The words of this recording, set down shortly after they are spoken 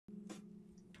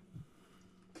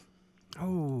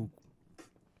Oh,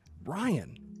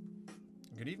 Ryan.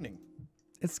 Good evening.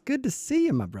 It's good to see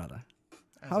you, my brother.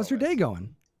 How's your day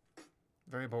going?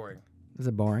 Very boring. Is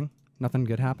it boring? Nothing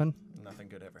good happen? Nothing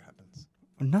good ever happens.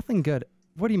 Nothing good?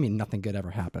 What do you mean nothing good ever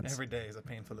happens? Every day is a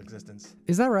painful existence.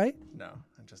 Is that right? No,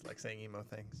 I just like saying emo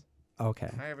things.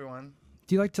 Okay. Hi, everyone.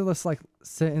 Do you like to just like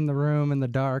sit in the room in the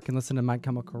dark and listen to My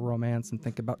Chemical Romance and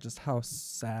think about just how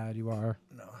sad you are?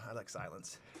 No, I like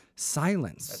silence.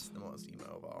 Silence. That's the most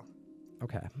emo of all.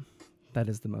 Okay. That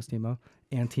is the most emo.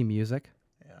 Anti-music.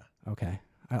 Yeah. Okay.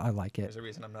 I like it. There's a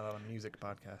reason I'm not on a music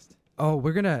podcast. Oh,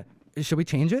 we're going to... Should we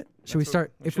change it? Should we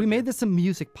start... If we made this a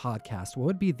music podcast, what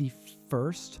would be the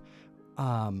first...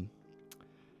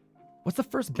 what's the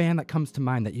first band that comes to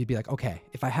mind that you'd be like, okay,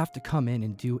 if I have to come in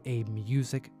and do a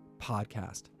music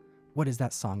podcast, what is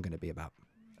that song going to be about?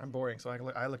 I'm boring, so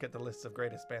I look at the lists of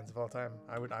greatest bands of all time.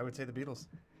 I would say the Beatles.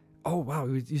 Oh, wow.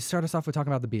 You start us off with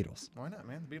talking about the Beatles. Why not,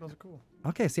 man? The Beatles are cool.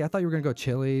 Okay, see, I thought you were going to go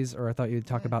Chili's, or I thought you'd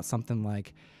talk about something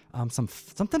like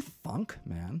something funk,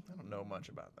 man. I don't know much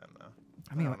about them, though.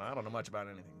 I don't know much about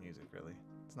anything music, really.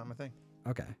 It's not my thing.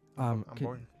 Okay. I'm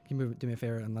boring. Can you do me a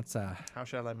favor and let's... How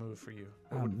shall I move for you?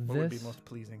 What would be most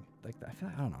pleasing? Like that.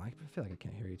 I don't know. I feel like I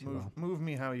can't hear you too well. Move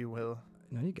me how you will.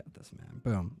 No, you got this, man.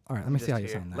 Boom. All right, let me see how you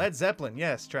sound now. Led Zeppelin,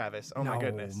 yes, Travis. Oh, my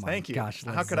goodness. Thank you. Gosh,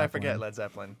 how could I forget Led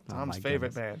Zeppelin? Tom's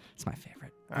favorite band. It's my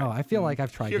favorite. Right. Oh, I feel like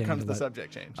I've tried Here getting comes into the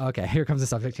subject change. Okay, here comes the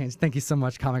subject change. Thank you so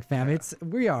much, Comic Fam. Yeah. It's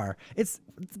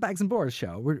the Bags and Boards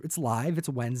show. It's live. It's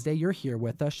Wednesday. You're here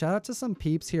with us. Shout out to some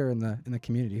peeps here in the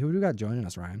community. Who do we got joining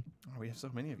us, Ryan? Oh, we have so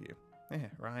many of you. Yeah,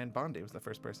 Ryan Bondi was the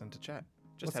first person to chat.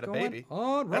 Just What's had a baby.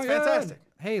 on, That's Ryan? fantastic.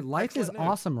 Hey, life Excellent is news.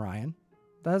 awesome, Ryan.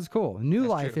 That is cool. New That's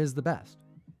life true. is the best.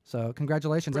 So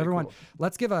congratulations, Pretty everyone. cool.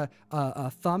 Let's give a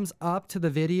thumbs up to the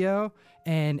video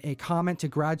and a comment to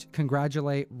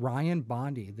congratulate Ryan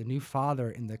Bondi, the new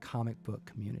father in the comic book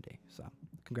community. So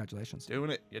congratulations. Doing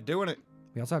it. You're doing it.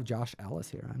 We also have Josh Ellis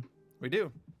here, Ryan. We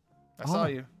do. I saw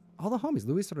you. All the homies.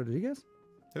 Luis Rodriguez?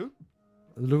 Who?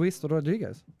 Luis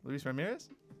Rodriguez. Luis Ramirez?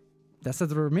 That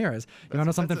says Ramirez. You want to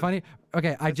know something funny?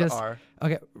 Okay,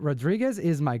 okay, Rodriguez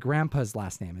is my grandpa's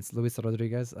last name. It's Luis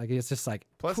Rodriguez. Like, it's just like...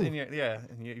 Plus, and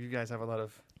you guys have a lot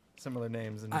of similar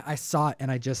names. And I saw it, and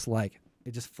it just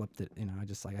flipped it. You know,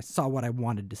 I saw what I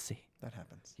wanted to see. that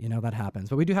happens. You know, that happens.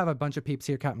 But we do have a bunch of peeps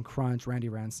here. Captain Crunch, Randy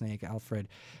Ransnake, Alfred,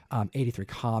 83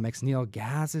 Comics, Neil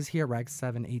Gaz is here,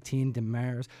 Rag718,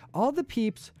 Demers. All the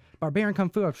peeps... Barbarian Kung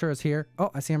Fu, I'm sure, is here.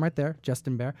 Oh, I see him right there,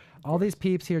 Justin Bear. All these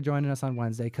peeps here joining us on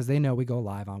Wednesday because they know we go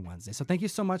live on Wednesday. So thank you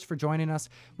so much for joining us.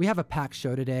 We have a packed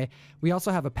show today. We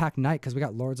also have a packed night because we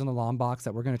got Lords on the Long Box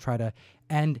that we're going to try to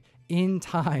end in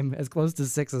time, as close to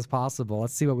 6 as possible.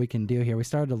 Let's see what we can do here. We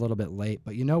started a little bit late,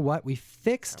 but you know what? We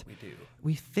fixed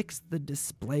the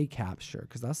display capture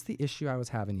because that's the issue I was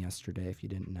having yesterday, if you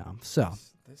didn't know. So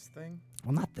this thing?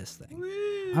 Well, not this thing.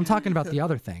 I'm talking about the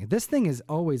other thing. This thing has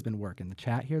always been working. The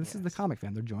chat here, this is the Comic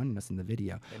Fan. They're joining us in the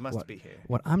video. They must be here.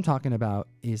 What I'm talking about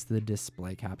is the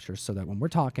display capture so that when we're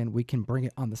talking, we can bring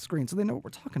it on the screen so they know what we're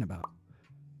talking about.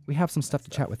 We have some stuff to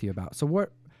chat with you about. So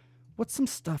what's some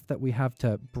stuff that we have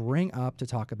to bring up to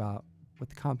talk about with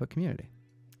the comic book community?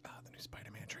 The new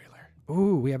Spider-Man trailer.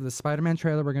 Ooh, we have the Spider-Man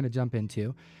trailer we're going to jump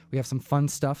into. We have some fun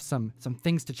stuff, some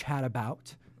things to chat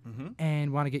about.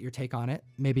 And want to get your take on it.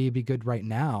 Maybe it'd be good right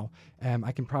now.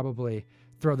 I can probably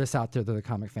throw this out there to the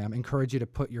Comic Fam. Encourage you to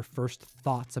put your first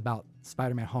thoughts about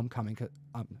Spider-Man Homecoming,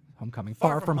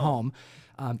 Far From Home,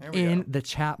 in the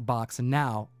chat box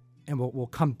now. And we'll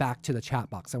come back to the chat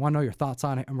box. I want to know your thoughts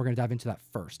on it, and we're going to dive into that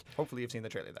first. Hopefully you've seen the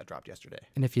trailer that dropped yesterday.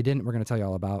 And if you didn't, we're going to tell you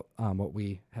all about what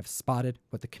we have spotted,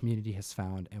 what the community has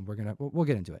found, and we'll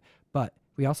get into it. But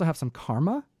we also have some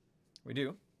karma. We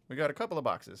do. We got a couple of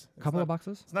boxes. Of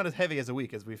boxes? It's not as heavy as a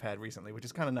week as we've had recently, which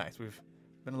is kind of nice. We've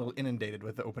been a little inundated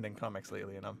with the opening comics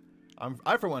lately, and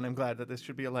I for one am glad that this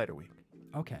should be a lighter week.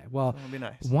 Okay, well, It'll be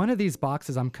nice. One of these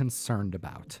boxes I'm concerned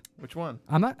about. Which one?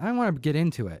 I don't want to get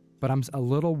into it, but I'm a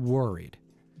little worried.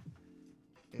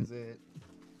 Is it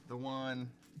the one?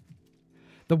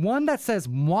 The one that says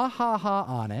 "Mwahaha"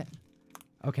 on it,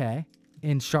 okay,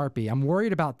 in Sharpie. I'm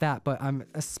worried about that, but I'm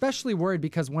especially worried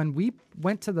because when we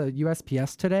went to the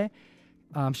USPS today,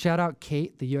 shout out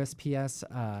Kate, the USPS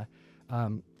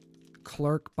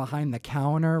clerk behind the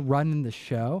counter running the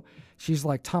show. She's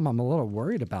like, Tom, I'm a little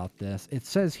worried about this. It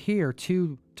says here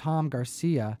to Tom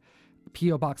Garcia,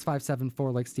 P.O. Box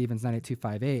 574, Lake Stevens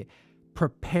 98258,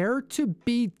 prepare to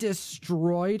be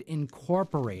destroyed,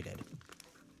 Incorporated.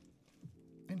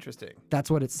 Interesting.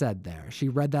 That's what it said there. She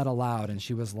read that aloud and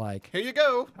she was like, here you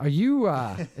go. Are you,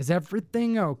 is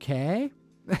everything okay?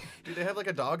 Do they have like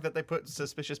a dog that they put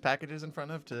suspicious packages in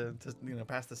front of to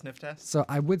pass the sniff test? So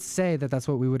I would say that that's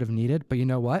what we would have needed, but you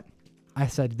know what? I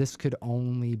said this could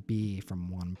only be from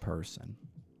one person,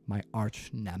 my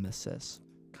arch nemesis.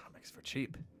 Comics for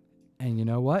cheap. And you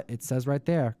know what? It says right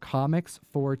there, comics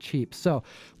for cheap. So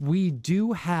we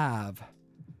do have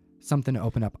something to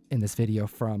open up in this video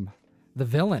from the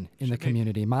villain in the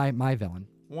community, my villain.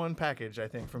 One package, I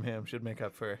think, from him should make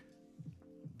up for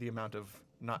the amount of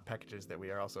not packages that we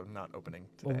are also not opening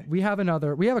today. Well, we have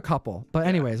a couple. But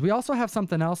anyways, we also have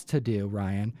something else to do,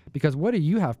 Ryan, because what do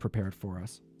you have prepared for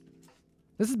us?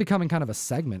 This is becoming kind of a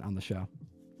segment on the show.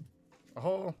 A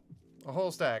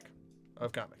whole stack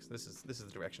of comics. This is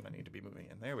the direction I need to be moving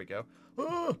in. There we go.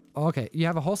 Oh! Okay, you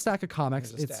have a whole stack of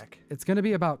comics. It's going to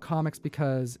be about comics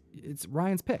because it's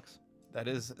Ryan's picks. That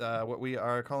is what we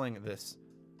are calling this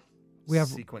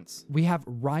sequence. We have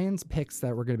Ryan's picks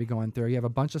that we're going to be going through. You have a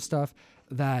bunch of stuff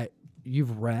that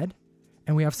you've read,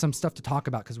 and we have some stuff to talk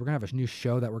about because we're going to have a new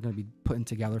show that we're going to be putting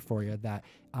together for you that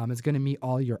is going to meet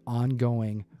all your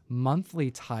ongoing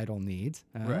monthly title needs.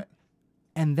 Right.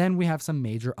 And then we have some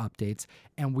major updates,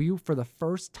 and we, for the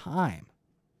first time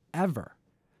ever,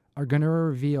 are going to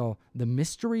reveal the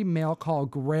mystery mail call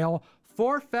Grail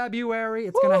for February.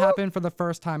 It's going to happen for the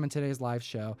first time in today's live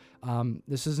show.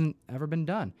 This hasn't ever been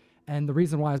done. And the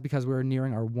reason why is because we're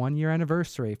nearing our 1-year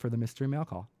anniversary for the mystery mail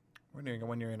call. We're nearing a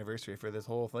 1-year anniversary for this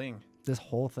whole thing. This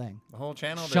whole thing. The whole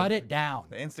channel. Shut it down.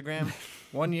 The Instagram.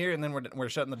 1 year, and then we're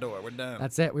shutting the door. We're done.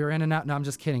 That's it. We were in and out. No, I'm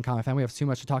just kidding, comic fan. We have too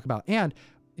much to talk about. And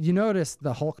you notice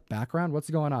the Hulk background. What's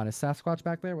going on? Is Sasquatch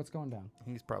back there? What's going down?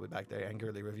 He's probably back there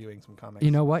angrily reviewing some comics.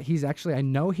 You know what? I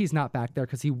know he's not back there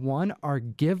because he won our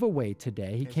giveaway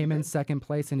today. He came in second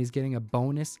place, and he's getting a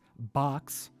bonus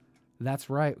box.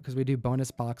 That's right, because we do bonus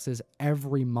boxes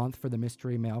every month for the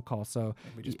mystery mail call. So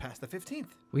and we just passed the 15th.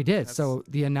 We did. So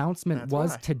the announcement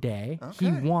was today. Okay.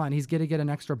 He won. He's going to get an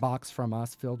extra box from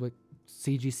us filled with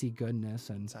CGC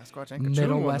goodness and Sasquatch and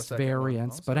Middle West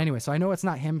variants. But anyway, so I know it's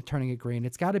not him turning it green.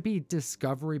 It's got to be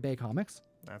Discovery Bay Comics.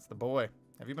 That's the boy.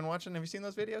 Have you been watching? Have you seen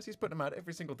those videos? He's putting them out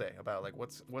every single day about like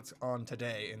what's on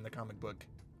today in the comic book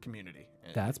community.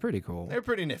 And that's pretty cool. They're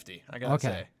pretty nifty, I gotta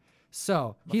say.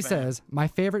 So he says, my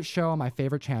favorite show, my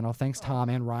favorite channel. Thanks, Tom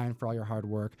and Ryan, for all your hard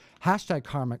work. Hashtag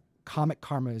comic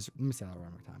karma is. Let me say that one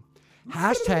more time.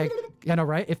 Hashtag, you know,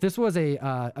 right? If this was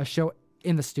a show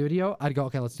in the studio, I'd go,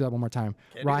 okay, let's do that one more time.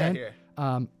 Can't Ryan, do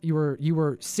that here. You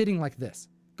were sitting like this.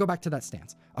 Go back to that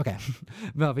stance. Okay.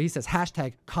 But he says,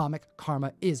 hashtag comic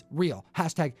karma is real.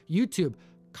 Hashtag YouTube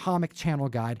comic channel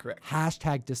guide. Correct.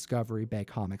 Hashtag Discovery Bay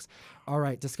Comics. All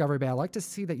right, Discovery Bay, I like to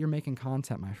see that you're making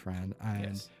content, my friend.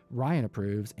 And Ryan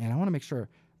approves. And I want to make sure,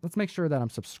 let's make sure that I'm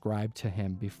subscribed to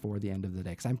him before the end of the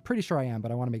day. Because I'm pretty sure I am,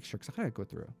 but I want to make sure because I got to go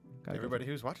through. Everybody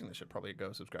who's watching this should probably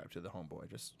go subscribe to the homeboy.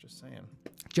 Just saying.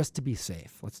 Just to be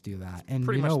safe. Let's do that. And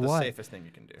pretty you know much the what? safest thing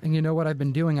you can do. And you know what I've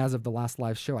been doing as of the last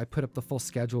live show? I put up the full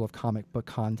schedule of comic book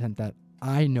content that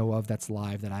I know of that's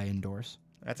live that I endorse.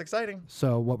 That's exciting.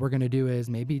 So what we're going to do is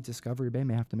maybe Discovery Bay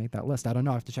may have to make that list. I don't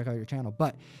know. I have to check out your channel.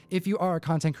 But if you are a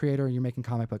content creator and you're making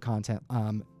comic book content,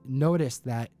 notice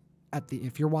that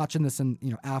if you're watching this and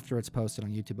after it's posted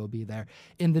on YouTube, it'll be there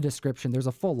in the description. There's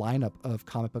a full lineup of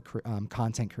comic book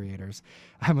content creators.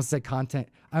 I almost said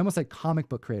comic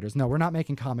book creators. No, we're not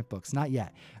making comic books, not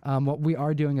yet. What we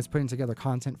are doing is putting together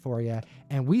content for you,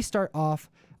 and we start off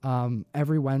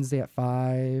every Wednesday at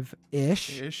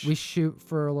 5-ish. We shoot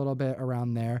for a little bit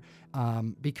around there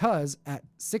because at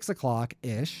 6 o'clock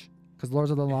ish, because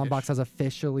Lords of the Long Box has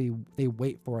officially, they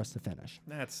wait for us to finish.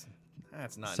 That's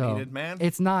not needed, man.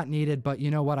 It's not needed, but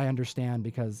you know what? I understand,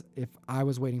 because if I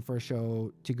was waiting for a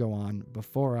show to go on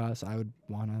before us, I would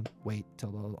want to wait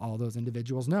till all those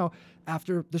individuals know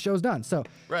after the show's done. So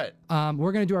right,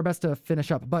 we're going to do our best to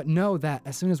finish up, but know that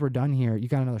as soon as we're done here, you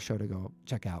got another show to go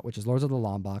check out, which is Lords of the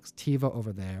Long Box, Tiva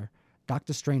over there,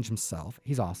 Doctor Strange himself.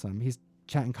 He's awesome. He's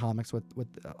chatting comics with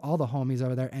all the homies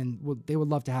over there, and they would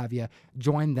love to have you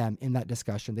join them in that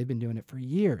discussion. They've been doing it for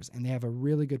years, and they have a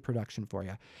really good production for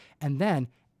you. And then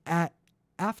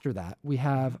after that, we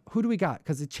have, who do we got?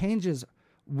 Because it changes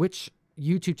which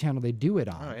YouTube channel they do it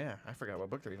on. Oh yeah, I forgot what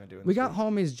book they're even doing. We got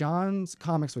homies John's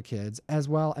Comics with Kids as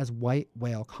well as White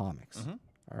Whale Comics. Mm-hmm.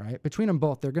 All right, between them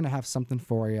both, they're gonna have something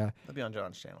for you. They'll be on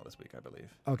John's channel this week, I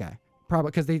believe. Okay. Probably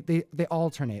because they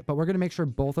alternate, but we're going to make sure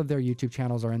both of their YouTube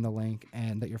channels are in the link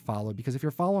and that you're followed, because if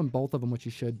you're following both of them, which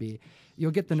you should be,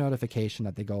 you'll get the notification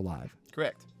that they go live.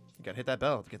 Correct. You got to hit that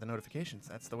bell to get the notifications.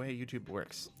 That's the way YouTube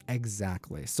works.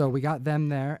 Exactly. So we got them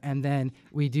there, and then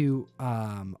we do,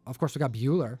 of course, we got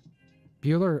Bueller.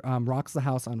 Bueller rocks the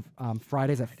house on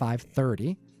Fridays at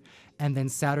 5:30. And then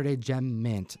Saturday, Gem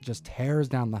Mint just tears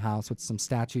down the house with some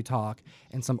statue talk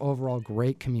and some overall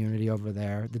great community over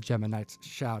there. The Geminites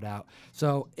shout out.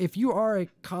 So if you are a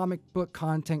comic book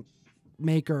content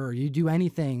maker, or you do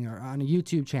anything or on a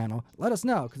YouTube channel, let us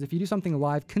know. Because if you do something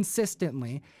live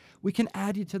consistently, we can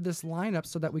add you to this lineup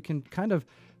so that we can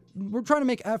we're trying to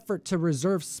make effort to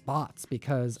reserve spots,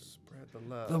 because Spread the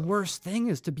love. the worst thing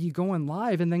is to be going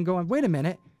live and then going, wait a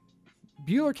minute,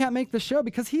 Bueller can't make the show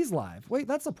because he's live. Wait,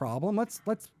 that's a problem.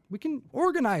 We can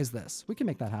organize this. We can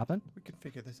make that happen. We can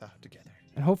figure this out together.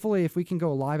 And hopefully if we can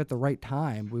go live at the right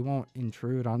time, we won't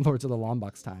intrude on Lords of the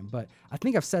Longbox time. But I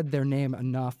think I've said their name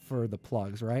enough for the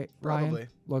plugs, right, Ryan? Probably.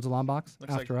 Lords of Longbox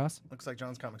after us? Looks like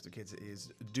John's Comics to Kids is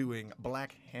doing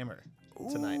Black Hammer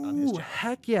tonight on his Ooh, channel.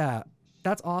 heck yeah.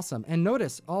 That's awesome. And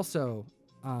notice also,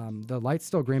 the light's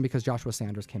still green because Joshua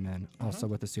Sanders came in also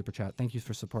with a super chat. Thank you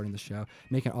for supporting the show,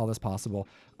 making all this possible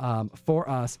for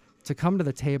us to come to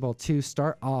the table to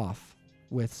start off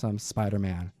with some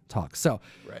Spider-Man talk. So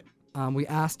Right. we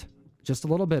asked just a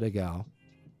little bit ago,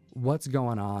 what's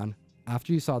going on?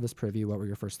 After you saw this preview, what were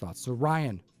your first thoughts? So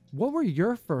Ryan, what were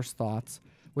your first thoughts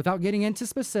without getting into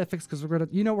specifics, because we're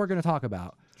gonna talk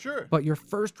about. Sure. But your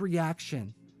first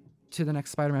reaction to the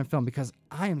next Spider-Man film, because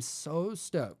I am so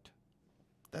stoked.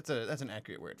 That's an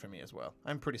accurate word for me as well.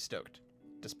 I'm pretty stoked,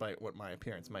 despite what my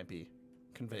appearance might be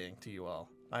conveying to you all.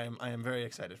 I am very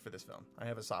excited for this film. I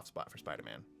have a soft spot for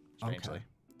Spider-Man, strangely. Okay.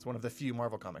 It's one of the few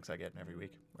Marvel comics I get every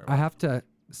week. I have to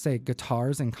say,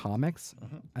 guitars and comics,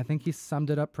 I think he summed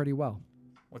it up pretty well.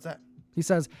 What's that? He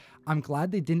says, I'm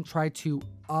glad they didn't try to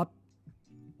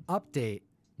update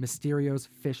Mysterio's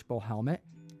fishbowl helmet.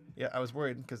 Yeah, I was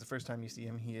worried because the first time you see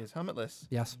him, he is helmetless.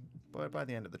 Yes. But by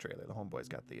the end of the trailer, the homeboy's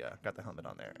got the helmet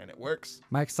on there, and it works.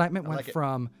 My excitement went like it.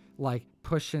 from like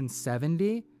pushing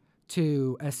 70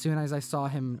 to, as soon as I saw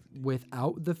him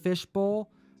without the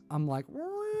fishbowl, I'm like,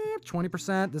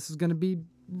 20%, this is going to be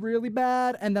really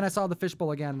bad. And then I saw the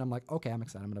fishbowl again, and I'm like, okay, I'm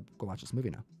excited. I'm going to go watch this movie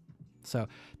now. So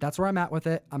that's where I'm at with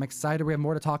it. I'm excited. We have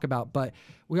more to talk about. But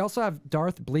we also have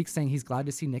Darth Bleak saying he's glad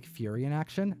to see Nick Fury in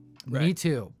action. Right. Me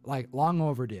too. Like, long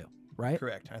overdue, right?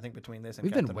 Correct. I think between this and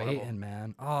We've Captain been Marvel, waiting,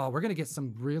 man. Oh, we're going to get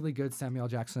some really good Samuel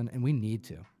Jackson, and we need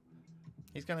to.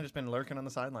 he's kind of just been lurking on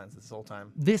the sidelines this whole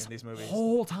time. This in these movies.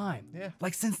 whole time. Yeah.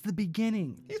 Like, since the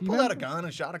beginning. He's You pulled out a remember? gun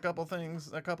and shot a couple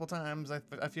things a couple times,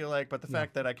 I feel like, but the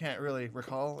fact that I can't really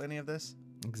recall any of this.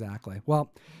 Exactly.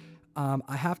 Well,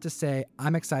 I have to say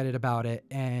I'm excited about it,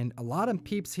 and a lot of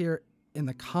peeps here in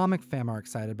the comic fam are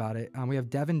excited about it. We have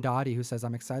Devin Dottie who says,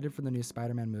 I'm excited for the new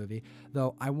Spider-Man movie,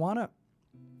 though I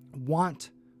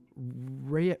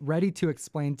ready to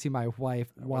explain to my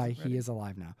wife why he is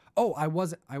alive now. Oh,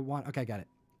 okay, got it.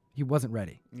 He wasn't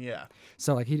ready. Yeah.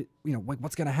 So like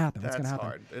what's going to happen? What's That's going to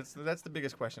happen? hard. That's the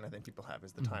biggest question I think people have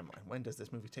is the timeline. When does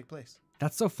this movie take place?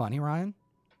 That's so funny, Ryan,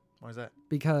 Why is that?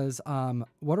 because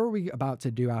what are we about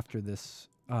to do after this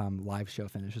live show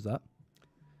finishes up?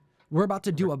 We're about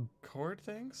to do Record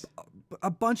things?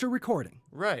 a bunch of recording.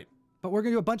 Right. But we're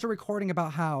going to do a bunch of recording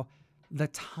about how the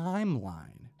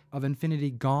timeline of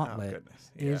Infinity Gauntlet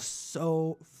goodness. Yeah. is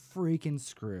so freaking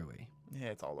screwy. Yeah,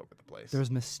 it's all over the place.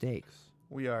 There's mistakes.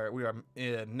 We are neck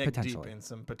deep Potentially. in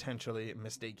some potentially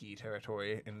mistakey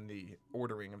territory in the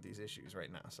ordering of these issues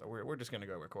right now. So we're just gonna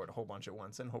go record a whole bunch at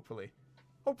once and hopefully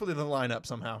they'll line up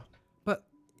somehow. But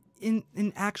in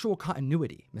actual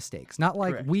continuity mistakes, not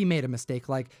like Correct. we made a mistake.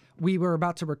 Like we were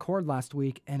about to record last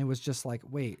week and it was just like,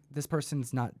 wait, this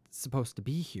person's not supposed to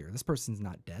be here. This person's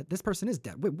not dead. This person is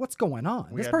dead. Wait, what's going on?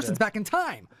 We This had person's to- back in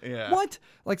time. Yeah. What?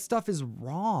 Like stuff is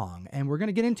wrong, and we're going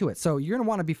to get into it. So you're going to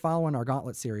want to be following our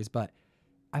Gauntlet series, but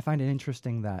I find it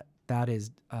interesting that is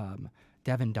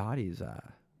Devin Dottie's,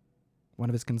 one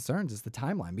of his concerns is the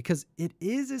timeline, because it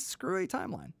is a screwy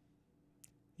timeline.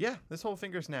 Yeah, this whole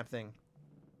finger snap thing,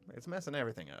 it's messing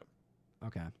everything up.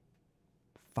 Okay.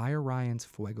 Fire Ryan's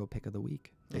Fuego pick of the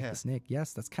week. Take Yeah. the snake.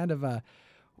 Yes, that's kind of the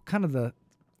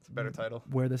It's a better title.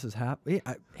 where this is happening.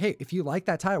 Hey, if you like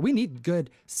that title, we need good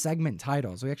segment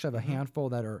titles. We actually have a handful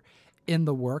that are in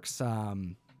the works.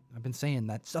 I've been saying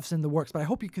that stuff's in the works, but I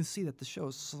hope you can see that the show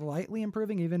is slightly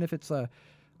improving, even if it's a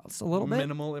little bit.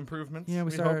 Minimal improvements. Yeah,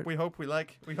 we hope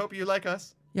you like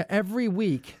us. Yeah, every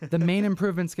week the main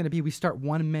improvement's going to be we start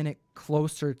 1 minute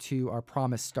closer to our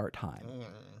promised start time.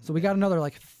 So we got another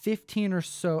like 15 or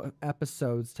so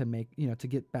episodes to make, to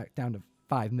get back down to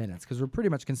 5 minutes, because we're pretty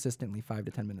much consistently 5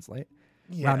 to 10 minutes late.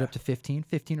 Yeah. Round up to 15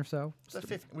 or so.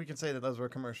 We can say that those were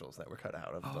commercials that were cut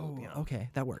out of. Okay,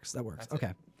 that works. That's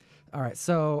Okay. All right,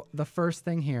 so the first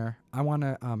thing here, I want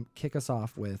to kick us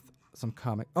off with some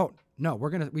comic. Oh, no,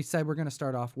 we said we're going to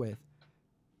start off with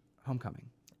Homecoming.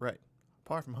 Right.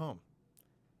 Far From Home.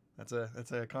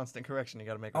 That's a constant correction you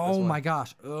got to make. With this Oh one. my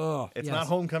gosh. Ugh. It's yes. not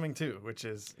Homecoming 2, which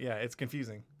is it's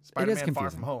confusing. Spider-Man Far confusing.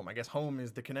 From Home. I guess home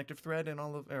is the connective thread in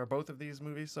both of these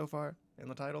movies so far in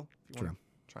the title. If you want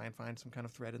to try and find some kind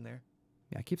of thread in there.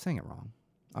 Yeah, I keep saying it wrong.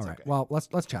 All right. Okay. Well, let's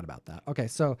chat about that. Okay,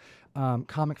 so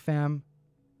Comic Fam,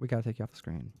 we got to take you off the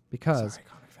screen because Sorry,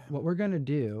 Comic Fam. what we're going to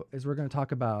do is we're going to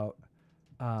talk about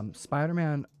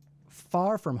Spider-Man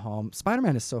Far From Home.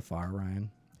 Spider-Man is so far,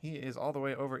 Ryan. He is all the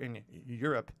way over in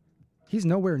Europe. He's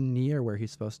nowhere near where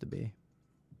he's supposed to be.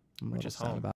 I'm a Which little is sad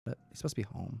home. about it. He's supposed to be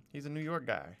home. He's a New York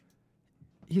guy,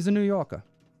 He's a New Yorker.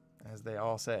 as they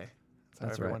all say.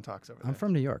 That's how everyone talks over there. I'm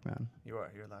from New York, man. You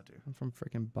are. You're allowed to. I'm from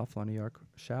freaking Buffalo, New York.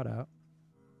 Shout out.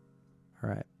 All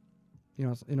right. You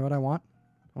know what I want?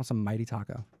 I want some Mighty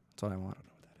Taco. That's what I want. I don't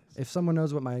know what that is. If someone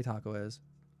knows what Mighty Taco is,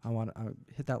 I want to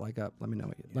hit that like up. Let me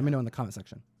know. Let me know in the comment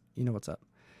section. You know what's up.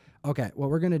 Okay, what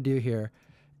we're gonna do here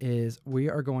is we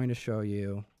are going to show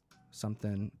you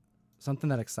something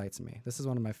that excites me. This is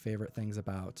one of my favorite things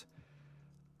about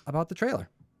the trailer.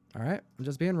 All right, I'm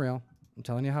just being real. I'm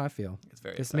telling you how I feel. It's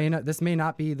very This exciting. may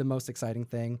not be the most exciting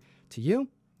thing to you,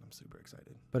 I'm super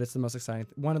excited. but it's the most exciting.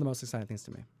 One of the most exciting things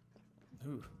to me.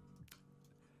 Ooh, Do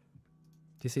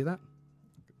you see that?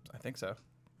 I think so.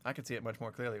 I can see it much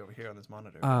more clearly over here on this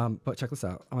monitor. But check this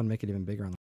out. I'm gonna make it even bigger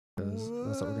on the because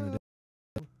that's what we're gonna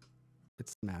do.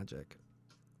 It's magic.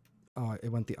 Oh, it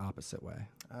went the opposite way.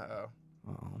 Uh-oh.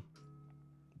 Oh,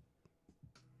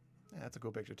 Yeah, that's a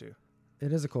cool picture, too.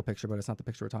 it is a cool picture, but it's not the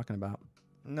picture we're talking about.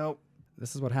 Nope.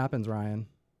 This is what happens, Ryan.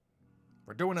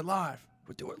 We're doing it live.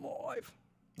 We do it live.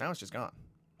 Now it's just gone.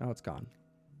 Now it's gone.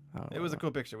 I don't know It was a what-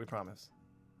 cool picture, we promise.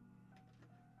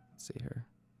 Let's see here.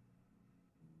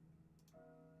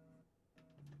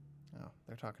 Oh,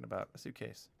 they're talking about a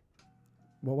suitcase.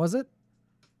 What was it?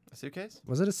 A suitcase?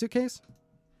 Was it a suitcase?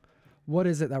 What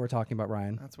is it that we're talking about,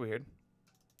 Ryan? That's weird.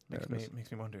 There it is.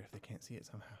 Makes me wonder if they can't see it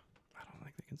somehow. I don't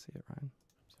think they can see it, Ryan.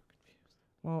 I'm so confused.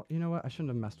 Well, you know what? I shouldn't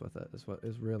have messed with it. Is what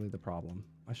is really the problem.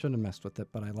 I shouldn't have messed with it,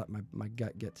 but I let my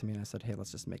gut get to me, and I said, "Hey,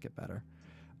 let's just make it better,"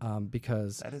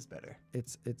 because That is better.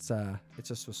 it's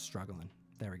just was struggling.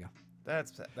 There we go.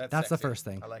 That's That's the sexy. first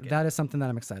thing. I like it. That is something that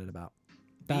I'm excited about.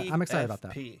 I'm excited about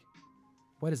that. BFP.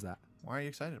 What is that? Why are you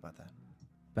excited about that?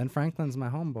 Ben Franklin's my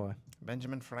homeboy.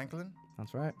 Benjamin Franklin?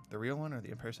 That's right. The real one or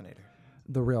the impersonator?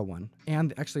 The real one.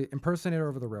 And actually, impersonator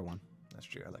over the real one. That's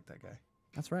true. I like that guy.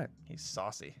 That's right. He's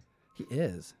saucy. He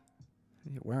is.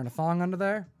 You wearing a thong under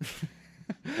there?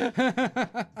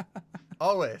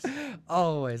 Always.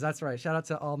 Always. That's right. Shout out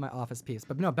to all my office peeps.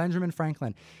 But no, Benjamin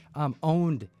Franklin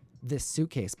owned this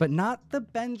suitcase, but not the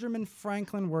Benjamin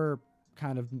Franklin we're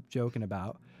kind of joking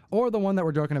about, or the one that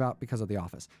we're joking about because of The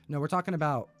Office. No, we're talking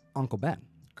about Uncle Ben.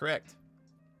 Correct.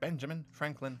 Benjamin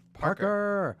Franklin Parker.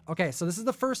 Parker. Okay, so this is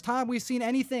the first time we've seen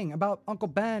anything about Uncle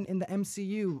Ben in the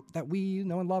MCU that we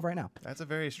know and love right now. That's a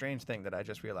very strange thing that I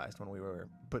just realized when we were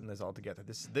putting this all together.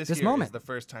 This This year moment. is the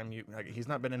first time he's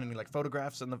not been in any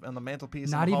photographs on the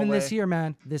mantelpiece. Not in the even this hallway. year,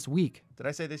 man. This week. Did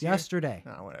I say this year? Yesterday.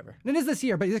 No, whatever. It is this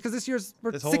year, but because this year's we're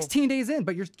This whole- 16 days in,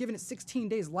 but you're giving it 16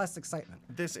 days less excitement.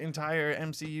 This entire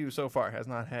MCU so far has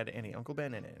not had any Uncle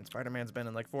Ben in it. And Spider-Man's been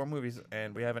in like 4 movies,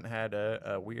 and we haven't had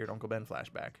a weird Uncle Ben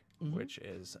flashback, which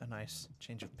is a nice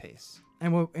change of pace.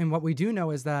 And what we do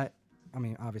know is that, I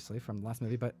mean, obviously from the last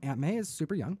movie, but Aunt May is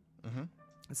super young. Mm-hmm.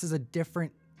 This is a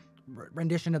different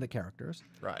rendition of the characters.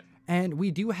 Right. And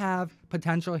we do have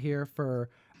potential here for,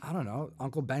 I don't know,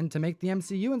 Uncle Ben to make the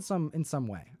MCU in some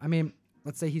way. I mean,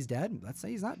 let's say he's dead. Let's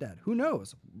say he's not dead. Who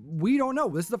knows? We don't know.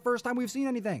 This is the first time we've seen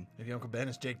anything. Maybe Uncle Ben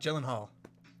is Jake Gyllenhaal.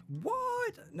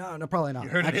 What? No, probably not. You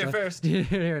heard it here first.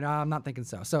 No, I'm not thinking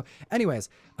so. So anyways,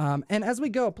 and as we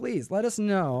go, please let us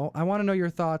know. I want to know your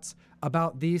thoughts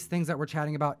about these things that we're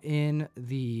chatting about in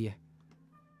the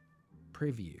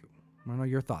preview. I want to know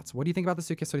your thoughts. What do you think about the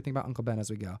suitcase? What do you think about Uncle Ben as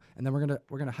we go? And then we're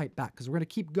gonna hype back because we're gonna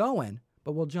keep going,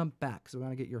 but we'll jump back because we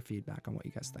want to get your feedback on what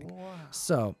you guys think. Wow.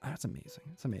 So that's amazing.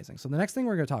 It's amazing. So the next thing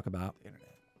we're gonna talk about,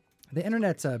 The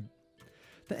internet.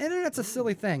 the internet's a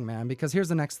silly thing, man, because here's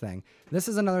the next thing. This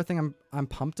is another thing I'm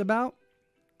pumped about.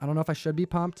 I don't know if I should be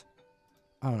pumped.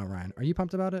 I don't know, Ryan. Are you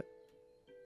pumped about it?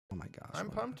 Oh my gosh. I'm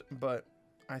pumped, but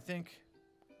I think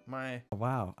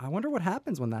Wow. I wonder what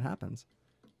happens when that happens.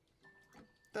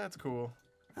 that's cool.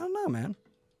 I don't know, man.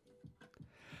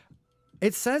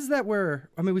 It says that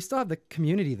we still have the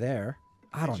community there.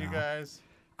 I don't Did know. you guys?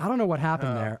 I don't know what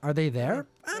happened Oh. there. Are they there?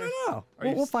 I don't know. Are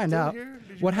you We'll find still out. here?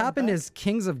 Did you What come happened back? is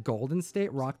Kings of Golden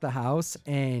State rocked the house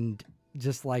and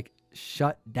just like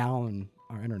shut down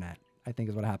our internet. I think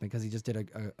is what happened because he just did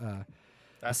a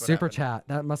That's what super happened. chat.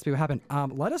 That must be what happened.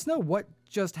 Let us know what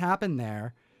just happened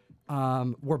there.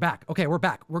 We're back. Okay, we're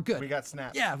back. We're good. We got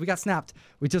snapped. Yeah, we got snapped.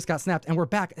 We just got snapped, and we're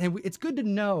back. And it's good to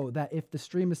know that if the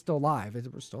stream is still live,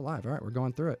 we're still live. All right, we're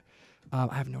going through it.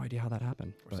 I have no idea how that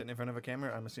happened. We're sitting in front of a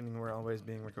camera. I'm assuming we're always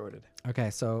being recorded. Okay,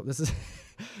 so this is...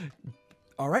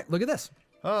 All right, look at this.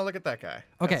 Oh, look at that guy.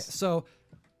 Okay, so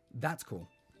that's cool.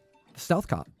 Stealth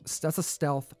cop. That's a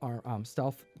stealth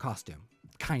costume,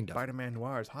 kind of. Spider-Man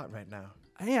Noir is hot right now.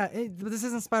 Yeah, but this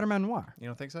isn't Spider-Man Noir. You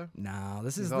don't think so? No,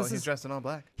 this He's is dressed in all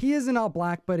black. He is in all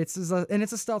black, but it's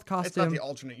a stealth costume. It's not the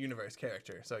alternate universe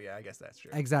character, so yeah, I guess that's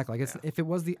true. Exactly. Like if it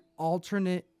was the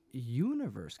alternate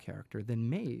universe character, then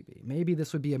maybe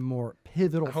this would be a more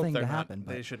pivotal thing to happen.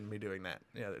 They shouldn't be doing that.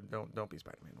 Yeah, don't be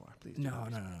Spider-Man Noir, please. No.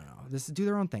 This do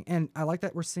their own thing, and I like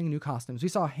that we're seeing new costumes. We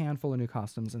saw a handful of new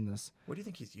costumes in this. What do you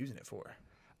think he's using it for?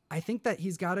 I think that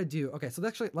he's got to do. Okay, so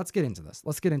actually, let's get into this.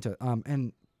 Let's get into it.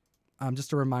 And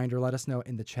just a reminder, let us know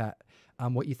in the chat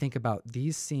what you think about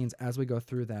these scenes as we go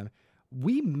through them.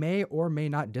 We may or may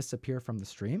not disappear from the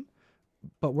stream,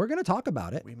 but we're going to talk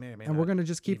about it. We may or may and not we're going to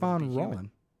just keep on rolling.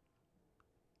 Human.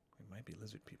 We might be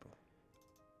lizard people.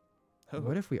 Oh.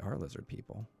 What if we are lizard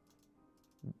people?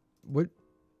 What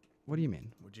do you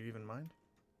mean? Would you even mind?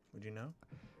 Would you know?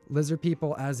 Lizard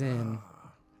people as in...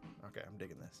 Okay, I'm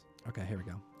digging this. Okay, here we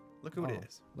go. Look who it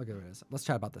is. Look who it is. Let's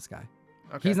chat about this guy.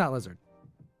 Okay. He's not lizard.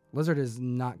 Lizard is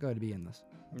not going to be in this.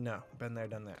 No, been there,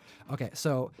 done that. Okay,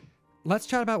 so let's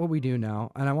chat about what we do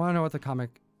know, and I want to know what the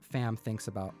comic fam thinks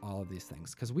about all of these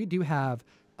things, because we do have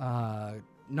a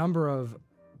number of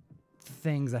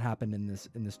things that happened in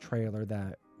this trailer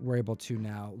that we're able to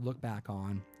now look back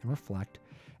on and reflect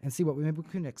and see what maybe we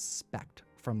can expect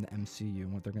from the MCU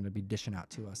and what they're going to be dishing out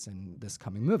to us in this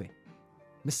coming movie.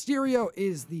 Mysterio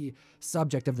is the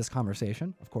subject of this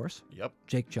conversation, of course. Yep.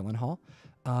 Jake Gyllenhaal.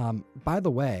 By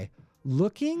the way,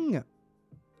 looking,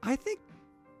 I think,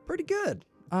 pretty good.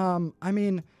 I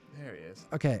mean... There he is.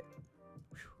 Okay.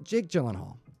 Jake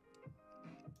Gyllenhaal.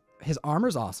 His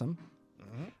armor's awesome.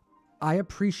 Mm-hmm. I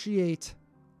appreciate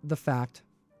the fact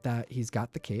that he's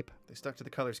got the cape. They stuck to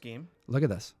the color scheme. Look at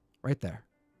this. Right there.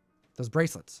 Those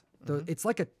bracelets. Mm-hmm. It's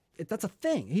like that's a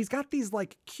thing. He's got these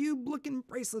like cube looking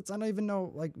bracelets. I don't even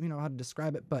know how to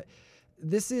describe it, but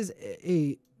this is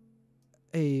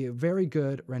a very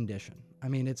good rendition. I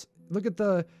mean, look at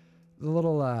the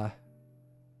little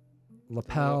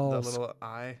lapels. The little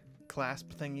eye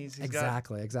clasp thingies he's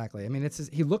exactly, got. Exactly. I mean,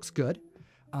 he looks good.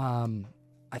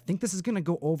 I think this is going to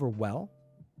go over well.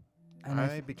 And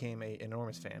I became an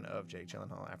enormous fan of Jake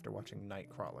Gyllenhaal after watching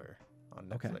Nightcrawler on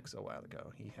Netflix a while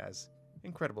ago. He has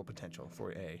incredible potential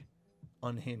for a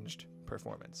unhinged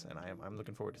performance, and I'm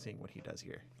looking forward to seeing what he does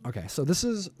here. Okay, so this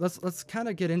is let's kind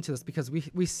of get into this, because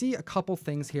we see a couple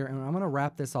things here, and I'm gonna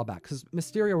wrap this all back, because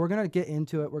Mysterio, we're gonna get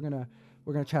into it. We're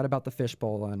gonna chat about the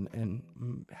fishbowl and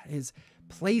his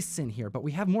place in here, but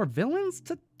we have more villains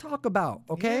to talk about.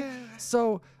 Okay, yeah.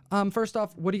 So first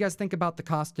off, what do you guys think about the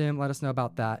costume? Let us know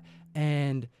about that.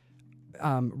 And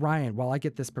Ryan, while I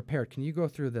get this prepared, can you go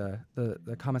through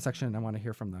the comment section? And I want to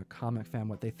hear from the comic fam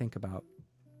what they think about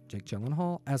Jake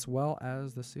Gyllenhaal as well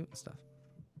as the suit and stuff.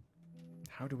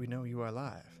 How do we know you are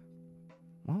live?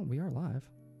 Well, we are live.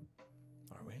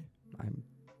 Are we?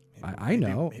 I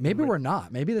know. Maybe we're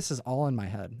not. Maybe this is all in my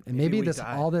head, and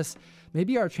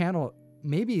maybe our channel,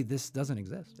 maybe this doesn't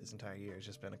exist. This entire year has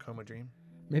just been a coma dream.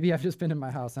 Maybe I've just been in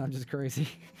my house and I'm just crazy.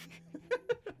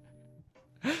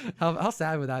 How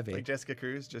sad would that be? Like Jessica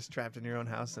Cruz, just trapped in your own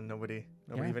house and nobody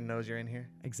even knows you're in here.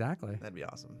 Exactly. That'd be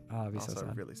awesome. Oh, it'd be also so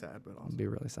sad. Really sad, but awesome. It'd be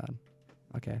really sad.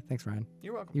 Okay, thanks, Ryan.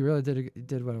 You're welcome. You really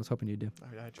did what I was hoping you'd do.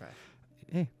 I tried.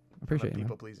 Hey, I appreciate I'm a you.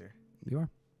 People pleaser. You are.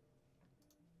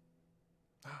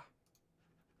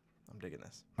 I'm digging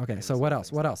this. Okay, so what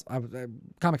else? What else?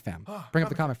 Comic fam. Bring up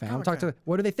the comic fam.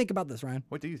 What do they think about this, Ryan?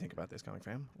 What do you think about this, comic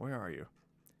fam? Where are you?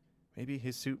 Maybe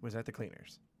his suit was at the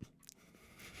cleaners.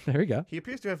 There we go. He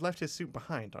appears to have left his suit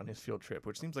behind on his field trip,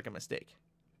 which seems like a mistake.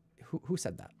 Who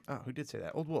said that? Oh, who did say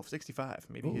that? Old Wolf, 65.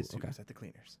 Maybe his suit was at the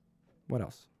cleaners. What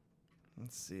else?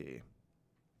 Let's see.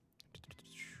 If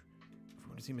you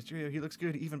want to see Mysterio, he looks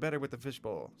good, even better with the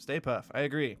fishbowl. Stay Puff. I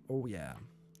agree. Oh yeah.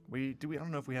 I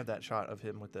don't know if we have that shot of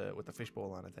him with the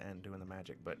fishbowl on at the end doing the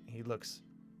magic, but he looks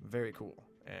very cool,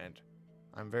 and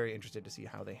I'm very interested to see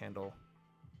how they handle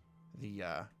the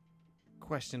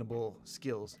questionable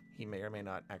skills he may or may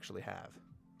not actually have.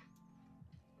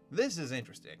 This is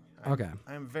interesting.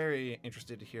 I'm very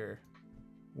interested to hear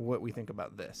what we think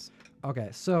about this. Okay,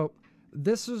 so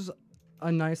this is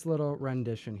a nice little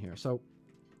rendition here. So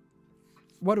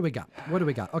what do we got?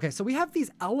 Okay, so we have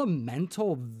these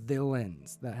elemental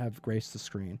villains that have graced the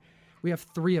screen. we have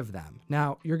 3 of them.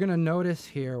 Now, you're going to notice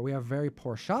here we have very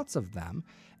poor shots of them,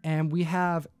 and we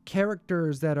have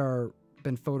characters that are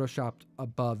been photoshopped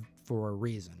above for a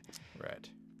reason. Right.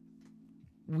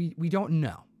 We don't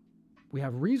know. We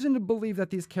have reason to believe that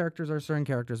these characters are certain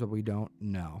characters, but we don't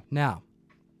know. Now,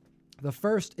 the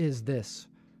first is this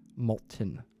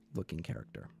molten-looking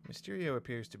character. Mysterio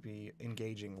appears to be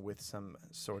engaging with some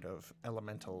sort of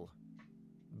elemental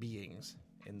beings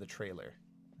in the trailer.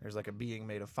 There's like a being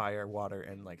made of fire, water,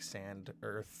 and like sand,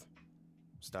 earth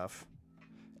stuff.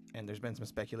 And there's been some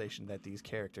speculation that these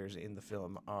characters in the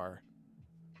film are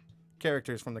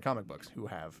characters from the comic books who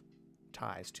have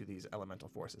ties to these elemental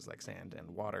forces like sand and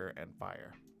water and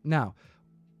fire. Now,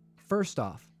 first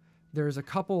off, there's a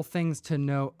couple things to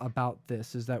note about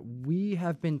this is that we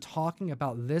have been talking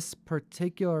about this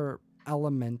particular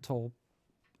elemental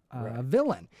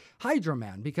villain, Hydro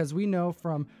Man, because we know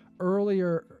from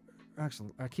earlier,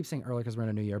 actually, I keep saying earlier because we're in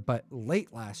a new year, but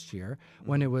late last year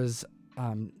when it was,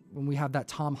 when we had that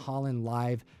Tom Holland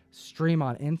live stream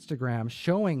on Instagram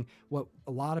showing what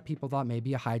a lot of people thought may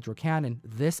be a Hydro Cannon,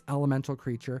 this elemental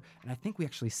creature, and I think we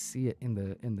actually see it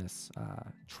in this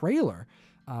trailer.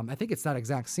 I think it's that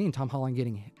exact scene, Tom Holland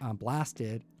getting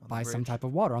blasted by some type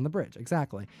of water on the bridge.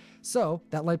 Exactly. So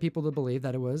that led people to believe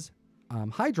that it was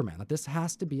Hydro Man, that this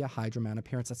has to be a Hydro Man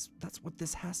appearance. That's what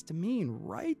this has to mean,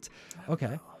 right?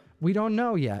 Okay. We don't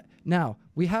know yet. Now,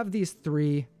 we have these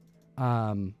 3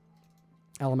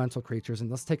 elemental creatures, and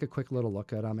let's take a quick little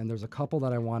look at them. And there's a couple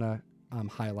that I want to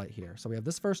highlight here. So we have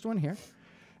this first one here.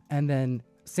 And then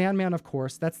Sandman, of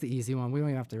course, that's the easy one. We don't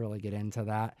even have to really get into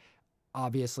that.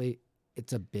 Obviously,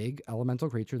 it's a big elemental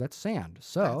creature that's sand.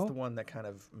 So that's the one that kind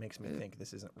of makes me think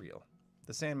this isn't real.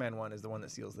 The Sandman one is the one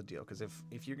that seals the deal, because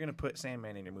if you're going to put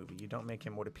Sandman in your movie, you don't make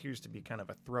him what appears to be kind of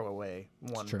a throwaway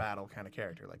one battle kind of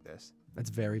character like this. That's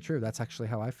very true. That's actually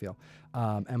how I feel.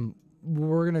 And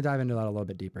we're going to dive into that a little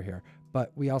bit deeper here.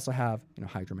 But we also have,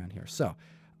 Hydro Man here. So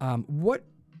what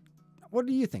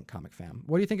do you think, Comic Fam?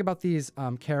 What do you think about these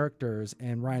characters?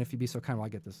 And Ryan, if you'd be so kind while I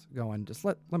get this going, just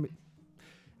let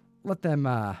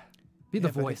them be the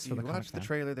voice for the comic watch the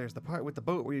trailer. There's the part with the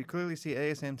boat where you clearly see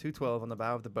ASM-212 on the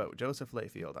bow of the boat. Joseph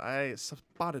Layfield. I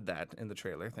spotted that in the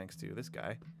trailer thanks to this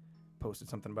guy. Posted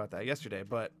something about that yesterday.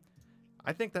 But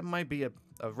I think that might be a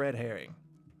red herring.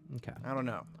 Okay. I don't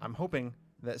know. I'm hoping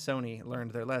that Sony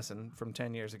learned their lesson from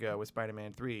 10 years ago with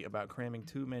Spider-Man 3 about cramming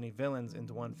too many villains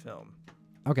into one film.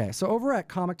 Okay, so over at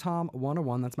Comic Tom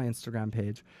 101, that's my Instagram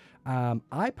page,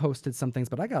 I posted some things,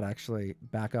 but I got to actually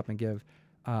back up and give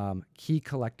Key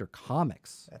Collector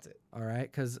Comics. That's it. All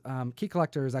right, because Key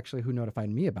Collector is actually who notified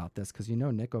me about this, because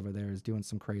Nick over there is doing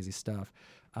some crazy stuff,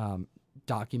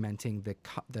 documenting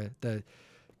the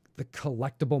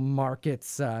collectible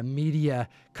markets media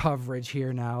coverage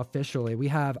here now officially. We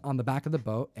have on the back of the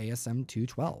boat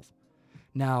ASM-212.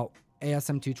 Now,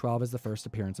 ASM-212 is the first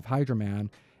appearance of Hydro Man,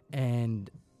 and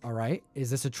all right,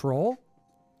 is this a troll?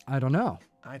 I don't know.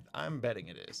 I'm betting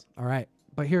it is. All right.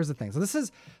 But here's the thing. So this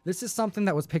is something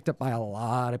that was picked up by a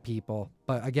lot of people.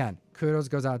 But again, kudos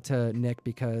goes out to Nick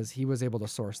because he was able to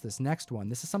source this next one.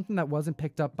 This is something that wasn't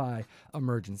picked up by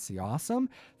Emergency Awesome.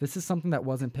 This is something that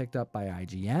wasn't picked up by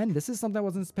IGN. This is something that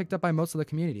wasn't picked up by most of the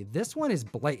community. This one is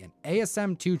blatant.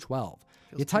 ASM-212.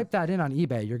 You type that in on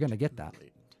eBay, you're going to get that.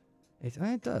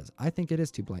 It does. I think it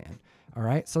is too blatant. All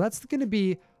right. So that's going to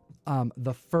be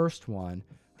the first one.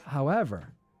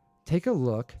 However, take a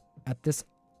look at this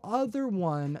other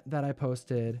one that I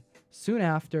posted soon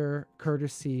after,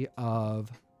 courtesy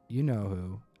of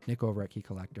who, Nick over at Key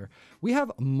Collector. We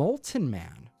have Molten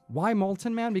Man. Why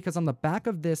Molten Man? Because on the back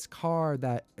of this car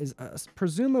that is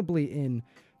presumably in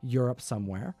Europe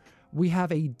somewhere, we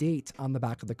have a date on the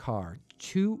back of the car,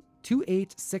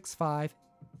 2865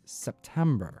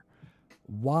 September.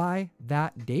 Why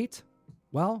that date?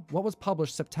 Well, what was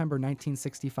published September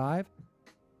 1965?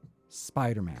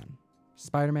 Spider-Man.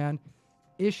 Spider-Man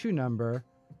issue number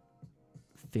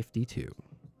 52.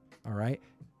 All right.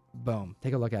 Boom.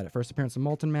 Take a look at it. First appearance of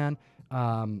Molten Man.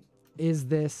 Is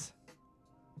this...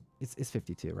 It's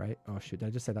 52, right? Oh, shoot. Did I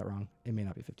just say that wrong? It may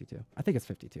not be 52. I think it's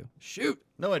 52. Shoot.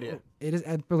 No idea. It is.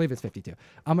 I believe it's 52.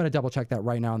 I'm going to double check that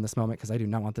right now in this moment because I do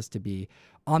not want this to be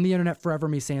on the internet forever,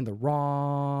 me saying the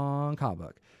wrong comic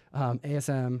book.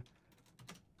 ASM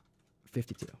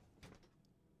 52.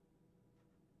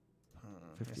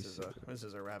 This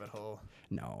is a rabbit hole.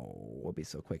 No, we'll be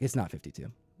so quick. It's not 52. No.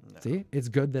 See? It's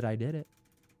good that I did it.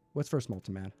 What's first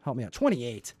Molten Man? Help me out.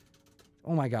 28.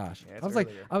 Oh my gosh. Yeah, I was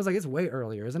like, it's way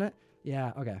earlier, isn't it?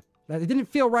 Yeah, okay. It didn't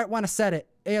feel right when I said it.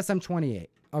 ASM 28.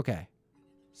 Okay.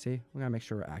 See? We gotta make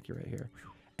sure we're accurate here.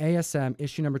 ASM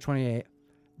issue number 28.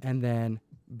 And then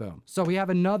Boom. So we have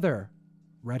another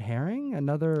red herring,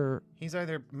 another... He's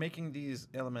either making these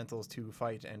elementals to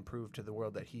fight and prove to the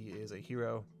world that he is a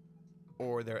hero,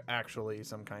 or they're actually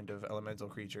some kind of elemental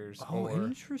creatures, Oh, or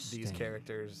interesting. these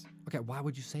characters. Okay, why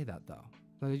would you say that, though?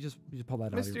 So you just pull that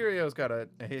out. Mysterio's got a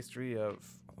history of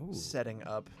setting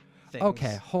up things.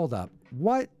 Okay, hold up.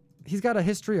 What? He's got a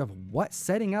history of what?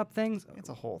 Setting up things? It's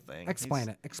a whole thing. Explain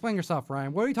it. Explain yourself,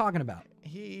 Ryan. What are you talking about?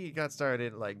 He got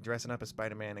started like dressing up as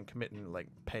Spider-Man and committing like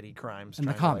petty crimes In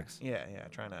the trying to, like- comics? yeah,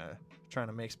 trying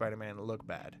to make Spider-Man look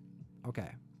bad. Okay.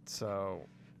 So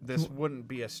this wouldn't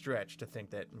be a stretch to think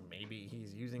that maybe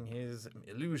he's using his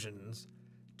illusions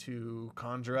to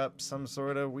conjure up some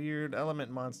sort of weird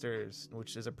element monsters,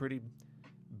 which is a pretty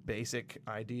basic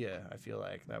idea. I feel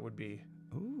like that would be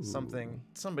something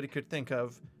somebody could think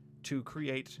of to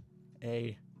create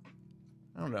a,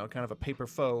 I don't know, kind of a paper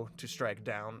foe to strike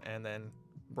down and then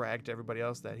brag to everybody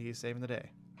else that he's saving the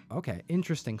day. Okay,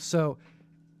 interesting. So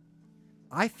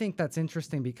I think that's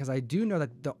interesting because I do know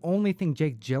that the only thing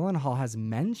Jake Gyllenhaal has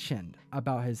mentioned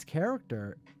about his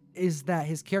character is that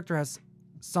his character has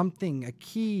something, a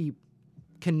key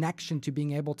connection to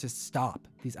being able to stop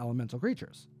these elemental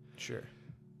creatures. Sure.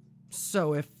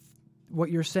 So if what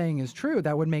you're saying is true,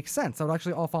 that would make sense. That would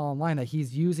actually all fall in line that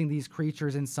he's using these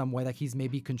creatures in some way, that he's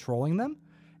maybe controlling them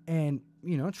and,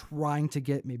 you know, trying to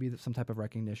get maybe some type of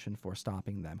recognition for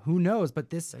stopping them. Who knows? But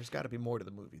There's got to be more to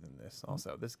the movie than this.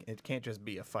 Also, it can't just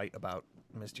be a fight about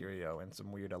Mysterio and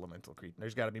some weird elemental creature.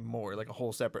 There's got to be more, like a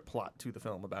whole separate plot to the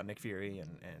film about Nick Fury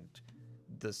and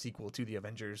the sequel to the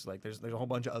Avengers. Like there's a whole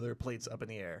bunch of other plates up in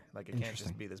the air. Like it can't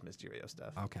just be this Mysterio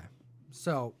stuff. Okay.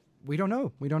 So we don't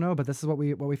know. We don't know, but this is what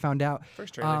we found out.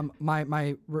 First trailer.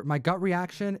 My gut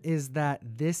reaction is that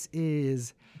this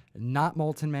is not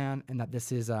Molten Man and that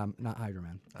this is not Hydra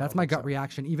Man. That's my gut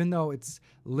reaction, even though it's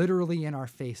literally in our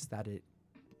face that it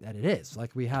is.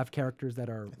 Like we have characters that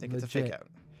are I think legit. it's a fake out.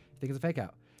 I think it's a fake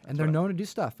out. And they're known to do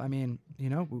stuff. I mean, you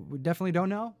know, we definitely don't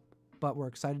know, but we're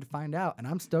excited to find out. And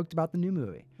I'm stoked about the new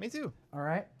movie. Me too. All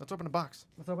right. Let's open a box.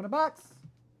 Let's open a box.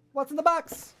 What's in the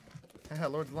box? Yeah,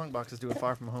 Lord of the Long Box is doing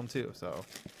Far From Home too, so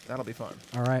that'll be fun.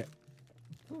 All right.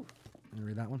 Ooh. Let me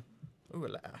read that one. Ooh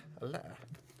la la.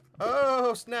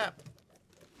 Oh snap!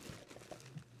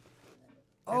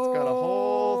 It's got a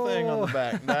whole thing on the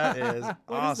back. That is What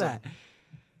awesome. is that?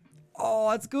 Oh,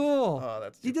 that's cool. Oh,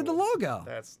 that's too he did the cool. logo.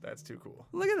 That's too cool.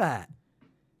 Look at that.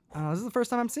 This is the first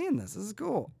time I'm seeing this. This is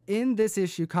cool. In this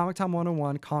issue, Comic Tom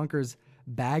 101 conquers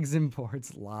Bags and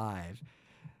Boards live.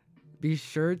 Be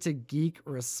sure to geek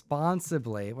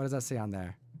responsibly. What does that say on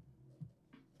there?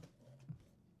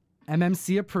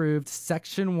 MMC approved,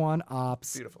 Section 1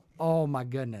 ops. Beautiful. Oh my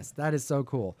goodness, that is so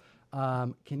cool.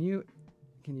 Can you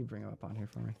bring it up on here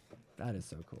for me? That is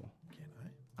so cool. Can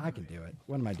I? I can do it.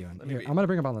 What am I doing? Let me Here, read. I'm gonna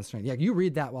bring it up on the screen. Yeah, you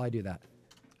read that while I do that.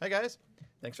 Hi guys.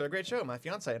 Thanks for a great show. My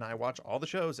fiance and I watch all the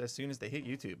shows as soon as they hit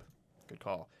YouTube. Good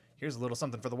call. Here's a little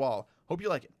something for the wall. Hope you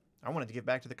like it. I wanted to give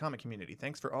back to the comic community.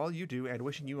 Thanks for all you do and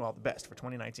wishing you all the best for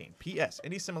 2019. P.S.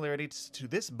 Any similarities to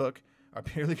this book are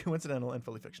purely coincidental and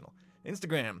fully fictional.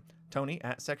 Instagram, Tony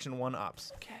at Section 1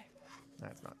 Ops. Okay.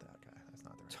 That's not that guy. That's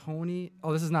not the right. Tony.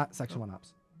 Oh, this is not Section 1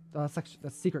 Ops.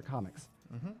 That's Secret Comics.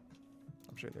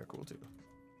 I'm sure they're cool too.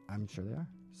 I'm sure they are.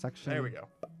 Section. There we go.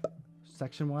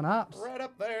 Section 1 Ops. Right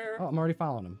up there. Oh, I'm already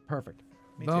following him. Perfect.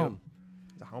 Me Boom. too.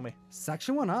 He's a homie.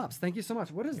 Section 1 Ops. Thank you so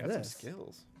much. What is Got some this?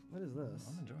 skills. What is this?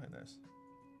 I'm enjoying this.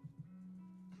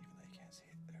 Even though you can't see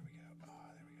it. There we go. Oh,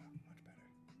 there we go. Much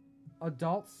better.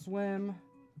 Adult Swim.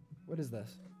 What is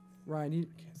this? Ryan,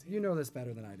 you know this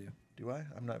better than I do. Do I?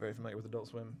 I'm not very familiar with Adult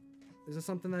Swim. Is this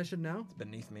something that I should know? It's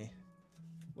beneath me.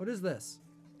 What is this?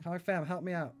 Comic Fam, help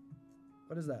me out.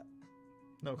 What is that?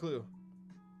 No clue.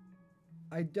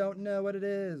 I don't know what it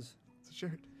is. It's a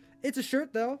shirt. It's a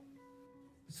shirt, though.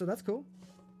 So that's cool.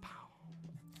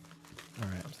 All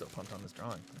right. I'm still pumped on this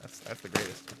drawing. That's the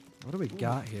greatest. What do we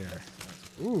got here?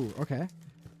 Ooh, okay.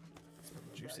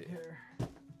 Juicy.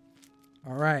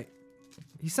 All right.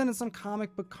 He's sending some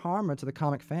comic book karma to the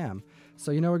Comic Fam. So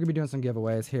you know we're gonna be doing some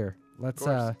giveaways here. Let's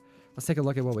take a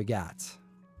look at what we got.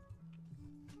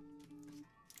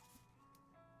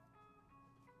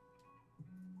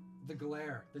 The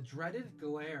glare, the dreaded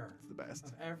glare. It's the best.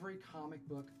 Of every comic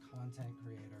book content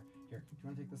creator. Here, do you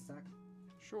want to take this sec?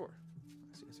 Sure.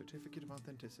 I see a certificate of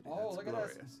authenticity. Oh, That's look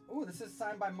glorious. at this. Oh, this is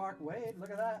signed by Mark Wade.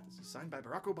 Look at that. This is signed by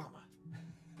Barack Obama.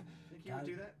 Think he would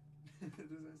do that?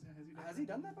 Has he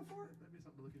done that before? That'd be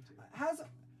something to look into.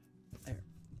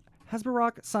 Has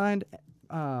Barack signed?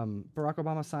 Barack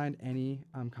Obama signed any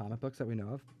comic books that we know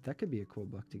of? That could be a cool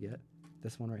book to get.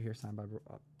 This one right here, signed by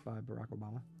Barack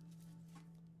Obama.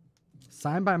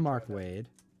 Signed by Mark Wade.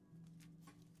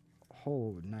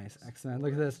 Oh, nice. X-Men.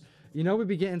 Look at this. You know we'd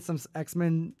be getting some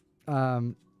X-Men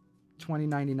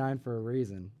 2099 for a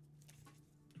reason.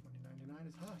 2099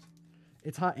 is hot.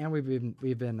 It's hot, and we've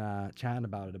been chatting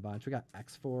about it a bunch. We got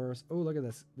X-Force. Oh, look at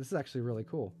this. This is actually really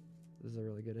cool. This is a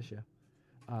really good issue.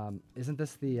 Isn't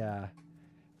this the...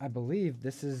 I believe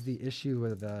this is the issue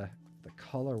where the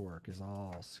color work is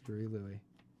all screwy,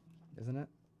 isn't it?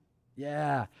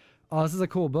 Yeah. Oh, this is a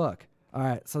cool book. All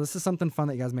right, so this is something fun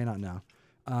that you guys may not know.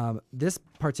 This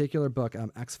particular book,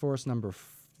 X-Force number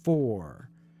 4.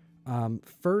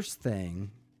 First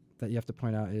thing that you have to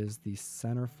point out is the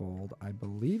centerfold, I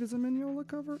believe, is a Mignola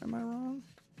cover. Am I wrong?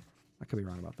 I could be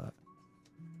wrong about that.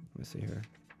 Let me see here.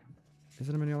 Is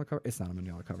it a Mignola cover? It's not a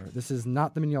Mignola cover. This is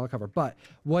not the Mignola cover, but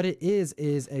what it is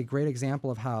a great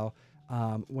example of how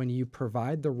when you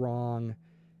provide the wrong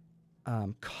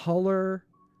color,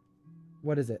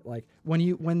 what is it? Like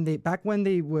when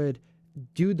they would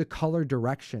do the color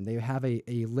direction, they have a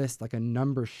list, like a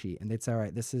number sheet, and they'd say, all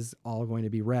right, this is all going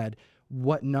to be red.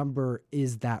 What number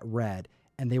is that red?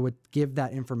 And they would give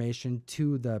that information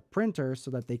to the printer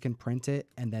so that they can print it,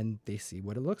 and then they see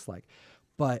what it looks like.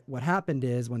 But what happened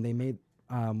is when they made,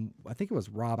 I think it was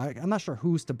Rob, I'm not sure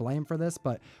who's to blame for this,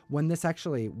 but when this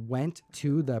actually went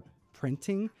to the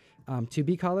printing to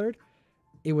be colored,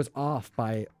 it was off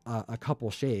by a couple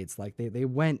shades. Like they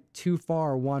went too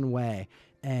far one way,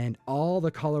 and all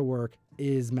the color work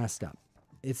is messed up.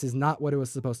 This is not what it was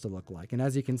supposed to look like. And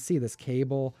as you can see, this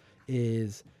cable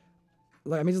is,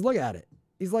 I mean, just look at it.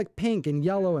 He's like pink and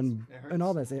yellow and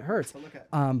all this. It hurts.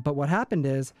 But what happened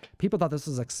is people thought this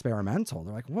was experimental.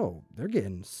 They're like, whoa, they're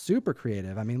getting super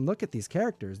creative. I mean, look at these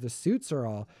characters. The suits are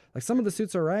all, like some of the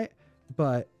suits are right,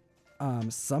 but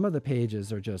some of the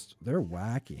pages are just, they're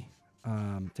wacky.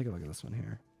 Take a look at this one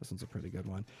here. This one's a pretty good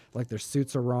one. Like their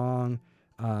suits are wrong.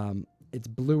 It's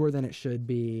bluer than it should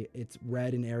be. It's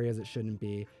red in areas it shouldn't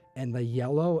be. And the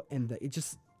yellow and it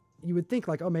just, you would think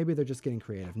like, oh, maybe they're just getting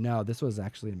creative. No, this was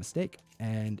actually a mistake,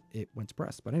 and it went to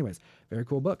press. But anyways, very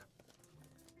cool book.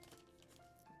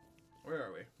 Where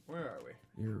are we?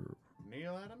 You're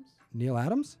Neil Adams? Neil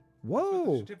Adams? Whoa. That's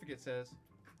what the certificate says.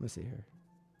 Let me see here.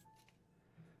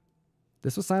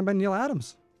 This was signed by Neil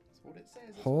Adams. That's what it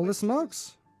says. Holy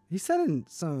smokes. He sent in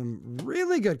some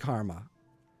really good karma.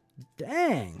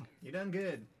 Dang. You done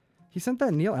good. He sent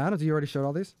that Neil Adams. You already showed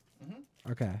all these?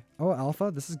 Mm-hmm. Okay. Oh,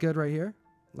 Alpha. This is good right here.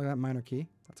 Look at that minor key.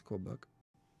 That's a cool book.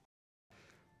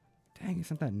 Dang, he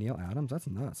sent that Neil Adams. That's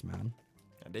nuts, man.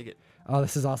 I dig it. Oh,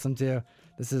 this is awesome too.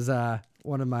 This is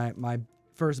one of my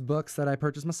first books that I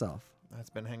purchased myself. That's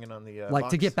been hanging on the like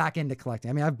box. To get back into collecting.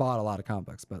 I mean, I've bought a lot of comic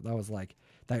books, but that was like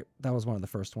that was one of the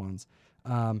first ones.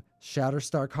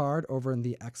 Shatterstar card over in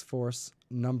the X-Force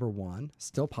 #1,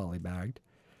 still polybagged.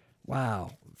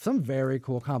 Wow, some very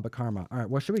cool comic book karma. All right,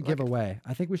 what should we give away?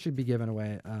 I think we should be giving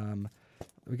away.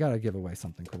 We got to give away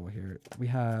something cool here. We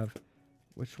have,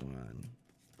 which one?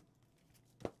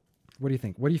 What do you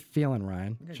think? What are you feeling,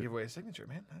 Ryan? I'm gonna give away a signature,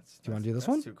 man. Do you want to do this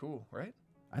one? That's too cool, right?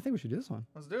 I think we should do this one.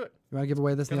 Let's do it. You want to give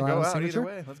away this Neil Go Adams out signature? either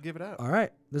way. Let's give it out. All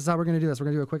right, this is how we're gonna do this. We're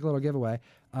gonna do a quick little giveaway.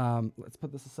 Let's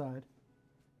put this aside.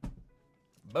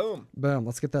 Boom. Boom.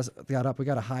 Let's get this got up. We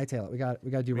got to hightail it. We got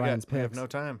to do Ryan's picks. We have no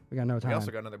time. We got no time. We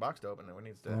also got another box to open, and it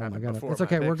needs to Oh happen my goodness. before. It's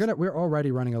okay. my picks. We're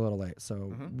already running a little late,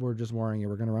 so we're just warning you.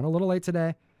 We're gonna run a little late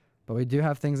today, but we do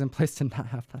have things in place to not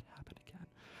have that happen again.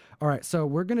 All right, so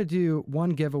we're gonna do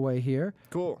one giveaway here.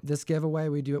 Cool. This giveaway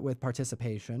we do it with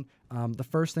participation. The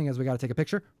first thing is we got to take a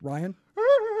picture. Ryan.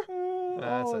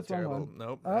 That's a terrible.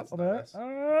 Nope. That's not us.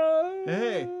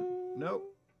 Hey.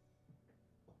 Nope.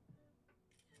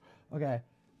 Okay.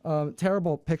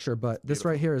 Terrible picture, but this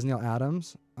right here is Neil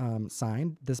Adams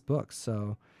signed this book.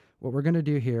 So what we're going to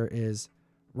do here is,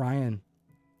 Ryan,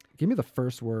 give me the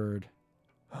first word.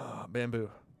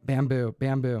 Bamboo. Bamboo.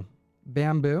 Bamboo.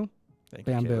 Bamboo. Thank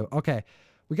you, Bamboo. Caleb. Okay.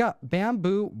 We got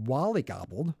bamboo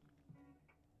wallygobbled.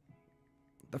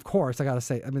 Of course, I got to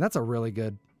say, I mean, that's a really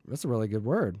good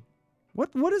word.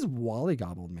 What does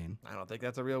wallygobbled mean? I don't think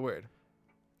that's a real word.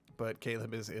 But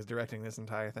Caleb is directing this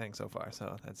entire thing so far,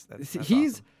 so that's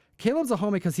awesome. Caleb's a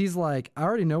homie because he's like, I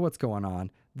already know what's going on.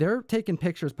 They're taking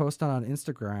pictures, posting on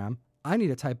Instagram. I need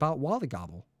to type out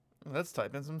wallygobble. Let's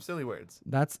type in some silly words.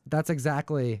 That's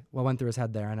exactly what went through his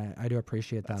head there, and I do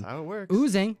appreciate that. That's how it works.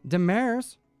 Oozing,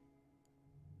 Demers.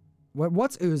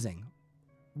 What's oozing?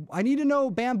 I need to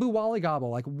know bamboo wallygobble.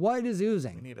 Like, what is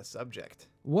oozing? We need a subject.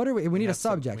 What are we? We need a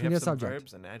subject. We need a some subject.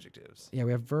 Verbs and adjectives. Yeah,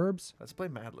 we have verbs. Let's play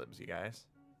Mad Libs, you guys.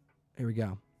 Here we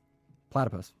go.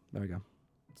 Platypus. There we go.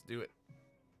 Let's do it.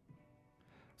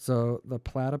 So the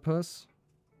platypus.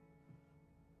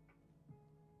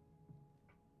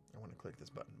 I want to click this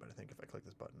button, but I think if I click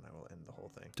this button, I will end the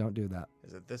whole thing. Don't do that.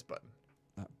 Is it this button?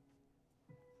 I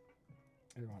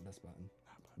want this button.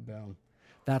 Boom.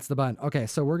 That's the button. Okay,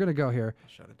 so we're going to go here.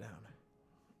 Shut it down.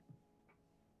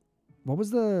 What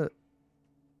was the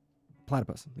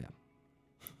platypus? Yeah.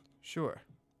 Sure.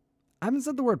 I haven't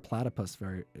said the word platypus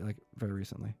very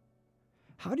recently.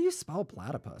 How do you spell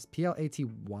platypus?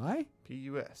 P-L-A-T-Y?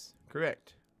 P-U-S.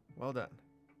 Correct. Well done.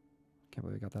 Can't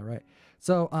believe I got that right.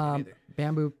 So,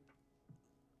 bamboo.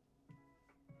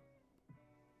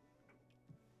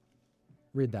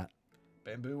 Read that.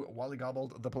 Bamboo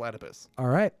Wally-gobbled the platypus. All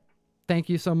right. Thank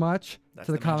you so much That's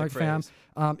to the comic fam.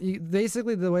 phrase.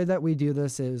 Basically, the way that we do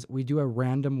this is we do a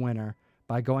random winner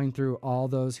by going through all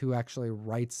those who actually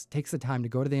takes the time to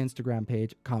go to the Instagram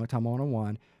page, Comic Time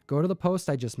 101, go to the post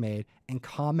I just made, and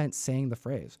comment saying the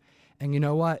phrase. And you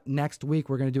know what? Next week,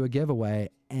 we're going to do a giveaway,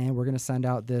 and we're going to send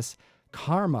out this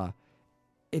Karma.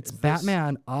 It's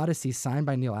Batman Odyssey signed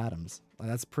by Neil Adams.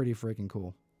 That's pretty freaking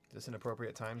cool. Is this an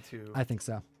appropriate time to I think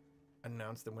so.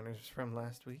 announce the winners from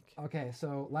last week? Okay,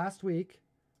 so last week,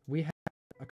 we had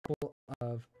a couple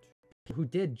of people who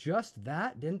did just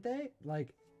that, didn't they?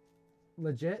 Like,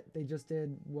 legit, they just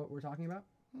did what we're talking about?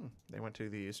 They went to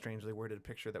the strangely worded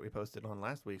picture that we posted on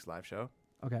last week's live show,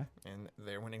 Okay. and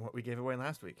they're winning what we gave away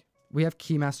last week. We have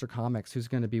Keymaster Comics, who's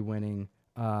going to be winning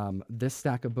this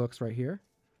stack of books right here.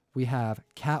 We have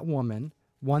Catwoman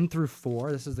 1 through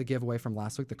 4. This is the giveaway from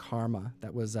last week, the Karma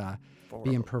that was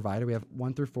being provided. We have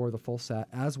 1 through 4, the full set,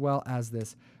 as well as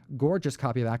this gorgeous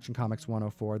copy of Action Comics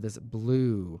 104, this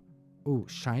blue,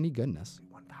 shiny goodness.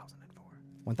 1004.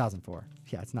 1004.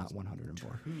 Yeah, it's not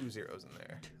 104. 2 zeros in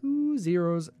there. 2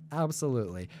 zeros,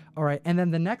 absolutely. All right, and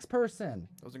then the next person.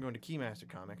 Those are going to Keymaster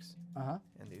Comics. Uh-huh.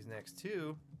 And these next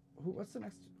two, What's the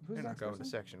next? Who's they're the not next going person? to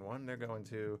section 1. They're going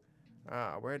to,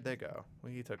 where'd they go?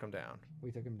 We took them down.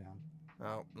 We took him down.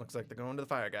 Oh, looks like they're going to the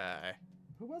fire guy.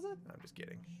 Who was it? I'm just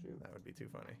kidding. Shoot. That would be too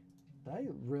funny. Did I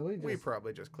really just... We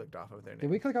probably just clicked off of their name.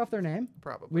 Did we click off their name?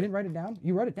 Probably. We didn't write it down?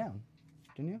 You wrote it down,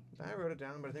 didn't you? I wrote it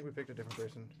down, but I think we picked a different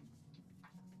person.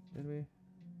 Did we?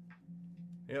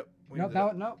 Yep. Nope,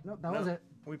 that was it.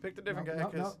 We picked a different guy.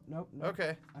 Nope.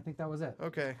 Okay. I think that was it.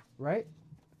 Okay. Right?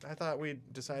 I thought we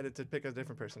decided to pick a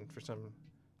different person for some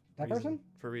That reason. person?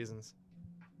 For reasons.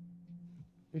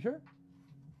 You sure?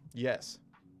 Yes.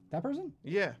 That person?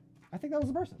 Yeah. I think that was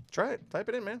the person. Try it. Type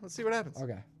it in, man. Let's see what happens.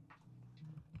 Okay.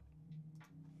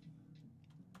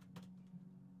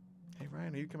 Hey,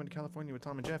 Ryan, are you coming to California with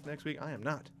Tom and Jeff next week? I am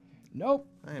not. Nope.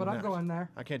 I am But I'm not. going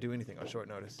there. I can't do anything on short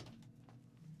notice.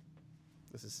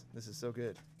 This is so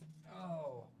good.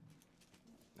 Oh.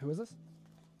 Who is this?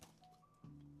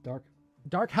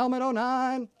 Dark Helmet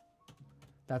 09.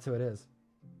 That's who it is.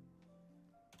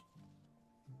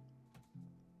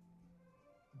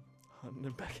 Hunting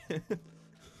him back in.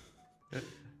 That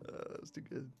was too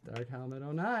good. Dark Helmet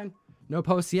 09. No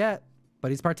posts yet,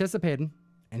 but he's participating,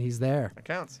 and he's there. That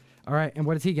counts. All right, and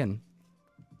what is he getting?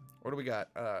 What do we got?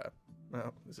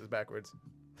 No, this is backwards.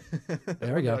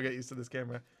 There we go. I'll get used to this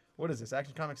camera. What is this?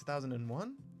 Action Comics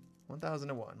 1001?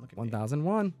 1001. Look at me.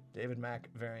 1001. David Mack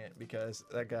variant, because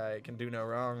that guy can do no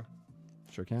wrong.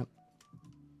 Sure can't.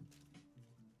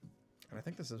 And I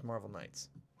think this is Marvel Knights.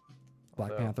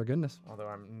 Black Panther goodness. Although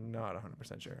I'm not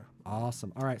 100% sure.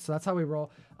 Awesome. All right, so that's how we roll.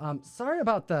 Sorry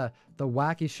about the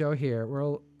wacky show here.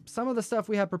 Some of the stuff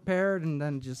we have prepared and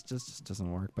then just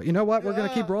doesn't work. But you know what? We're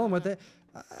gonna keep rolling with it.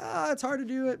 It's hard to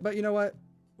do it, but you know what?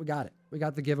 We got it. We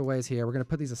got the giveaways here. We're gonna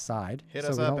put these aside Hit so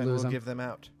us we up don't and lose we'll them. give them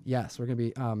out. Yes, we're gonna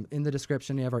be in the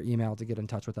description. You have our email to get in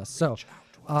touch with us. So,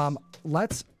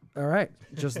 let's. All right,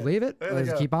 just leave it.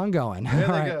 Let's keep on going. There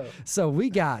All they right. go. So we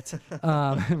got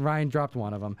Ryan dropped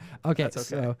one of them. Okay,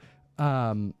 That's okay.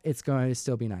 so it's going to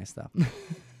still be nice though.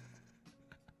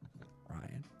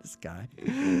 Ryan, this guy.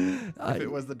 If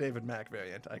it was the David Mack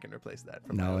variant, I can replace that.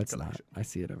 From No, my it's collection. not. I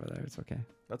see it over there. It's okay.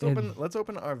 Let's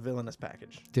open our villainous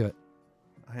package. Do it.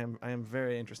 I am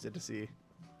very interested to see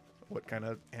what kind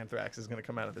of anthrax is going to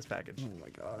come out of this package. Oh my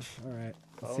gosh. All right.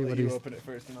 Let's I'll see let what you he's open it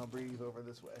first, and I'll breathe over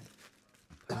this way.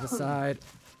 to the side.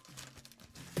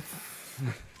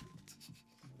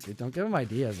 Dude, don't give him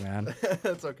ideas, man.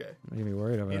 That's okay. Making me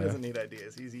worried over He there. doesn't need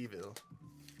ideas. He's evil.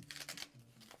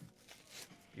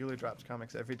 Bueller drops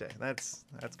comics every day. That's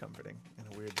comforting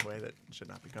in a weird way that should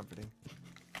not be comforting.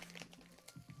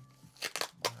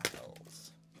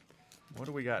 Files. What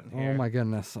do we got in here? Oh my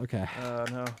goodness. Okay.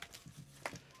 No.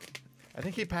 I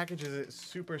think he packages it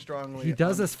super strongly. He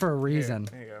does this for a reason.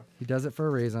 There you go. He does it for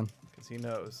a reason. Because he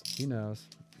knows. He knows.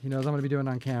 He knows I'm going to be doing it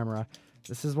on camera.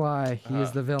 This is why he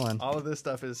is the villain. All of this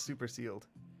stuff is super sealed.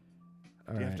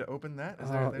 All Do you right. have to open that? Is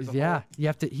Oh, there's a yeah. hole? You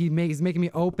have to. He's making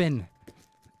me open.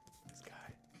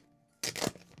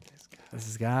 This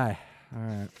is Guy. All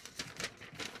right.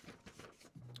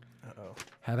 Uh-oh.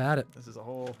 Have at it. This is a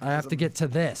whole... I have to get to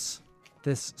this.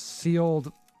 This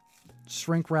sealed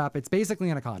shrink wrap. It's basically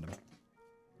in a condom.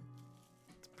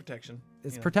 It's protection.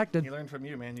 It's You know, protected. You learned from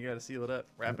you, man. You got to seal it up.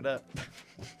 Wrap it up.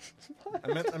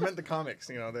 I meant the comics.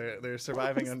 You know, they're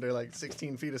surviving under like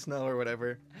 16 feet of snow or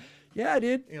whatever. Yeah,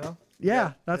 dude. You know?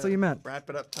 Yeah, that's what you meant. Wrap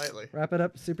it up tightly. Wrap it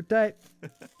up super tight.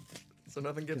 So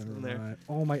nothing gets in there. Right.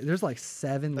 Oh my, there's like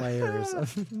 7 layers.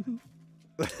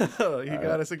 Oh, you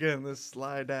got us again, this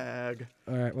sly dag.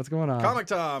 All right, what's going on? Comic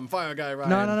Tom, Fire Guy Ryan.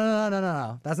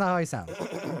 No. That's not how he sounds.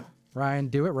 Ryan,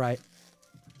 do it right.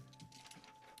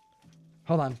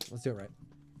 Hold on, let's do it right.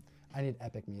 I need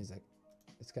epic music.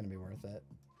 It's gonna be worth it.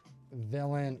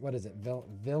 Villain, what is it?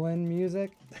 Villain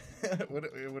music?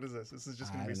 what is this? This is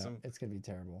just gonna be some. It's gonna be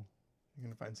terrible. You're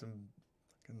gonna find some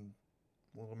fucking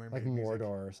Little Mermaid like music.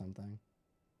 Mordor or something.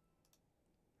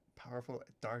 Powerful,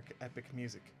 dark, epic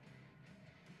music.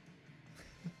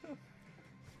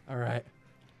 All right.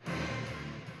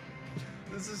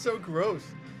 This is so gross.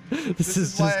 This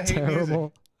is why I just hate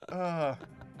terrible. Hey,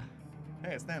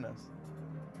 it's Thanos.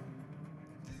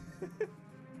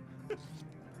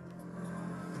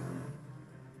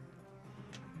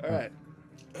 All right.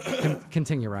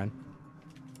 Continue, Ryan.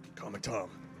 Comic Tom,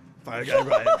 Fire Guy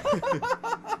Ryan.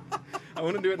 I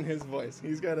want to do it in his voice.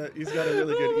 He's got a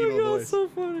really good evil voice. So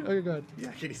funny. Okay, go ahead.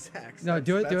 Yeah, kitty sacks. No,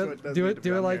 do it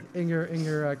like here. in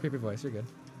your creepy voice. You're good.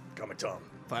 Comic Tom,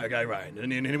 Fire Guy Ryan,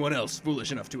 and anyone else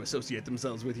foolish enough to associate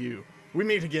themselves with you. We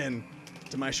meet again.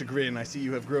 To my chagrin, I see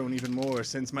you have grown even more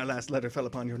since my last letter fell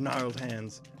upon your gnarled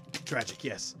hands. Tragic,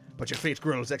 yes, but your fate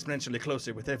grows exponentially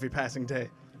closer with every passing day.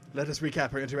 Let us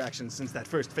recap our interactions since that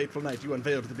first fateful night you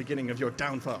unveiled at the beginning of your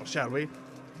downfall, shall we?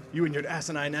 You and your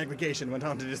asinine aggregation went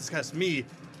on to discuss me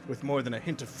with more than a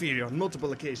hint of fear on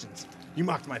multiple occasions. You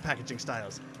mocked my packaging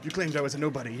styles. You claimed I was a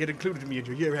nobody, yet included me in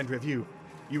your year-end review.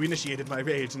 You initiated my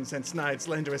rage and sent snide,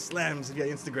 slanderous slams via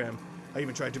Instagram. I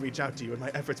even tried to reach out to you, and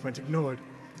my efforts went ignored.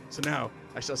 So now,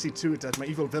 I shall see to it that my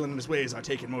evil villainous ways are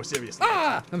taken more seriously.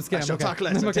 I'm scared. I shall talk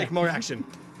less and okay. take more action.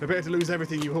 Prepare to lose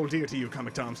everything you hold dear to you,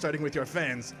 Comic Tom, starting with your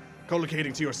fans,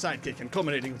 collocating to your sidekick, and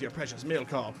culminating with your precious mail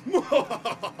call.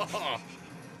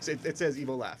 It says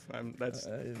evil laugh.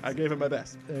 I gave it my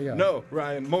best. There you go. No,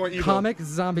 Ryan, more evil. Comic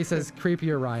Zombie says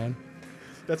creepier, Ryan.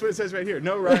 That's what it says right here.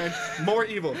 No, Ryan, more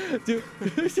evil. Dude.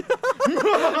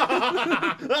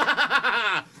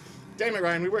 Damn it,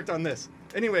 Ryan, we worked on this.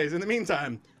 Anyways, in the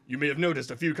meantime, you may have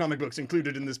noticed a few comic books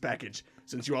included in this package.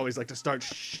 Since you always like to start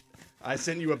I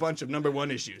sent you a bunch of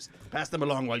 #1 issues. Pass them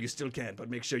along while you still can, but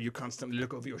make sure you constantly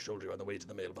look over your shoulder on the way to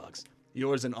the mailbox.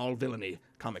 Yours in all villainy,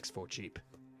 comics for cheap.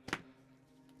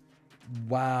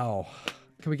 Wow.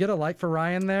 Can we get a like for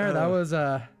Ryan there? That was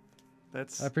I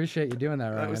appreciate you doing that,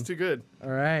 Ryan. That was too good.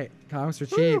 All right. Comics for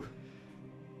cheap.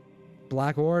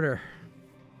 Black Order.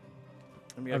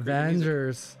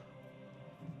 Avengers.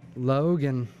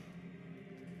 Logan.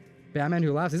 Batman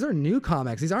Who Laughs. These are new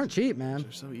comics. These aren't cheap, man.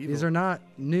 They're so evil. These are not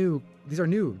new. These are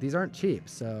new. These aren't cheap.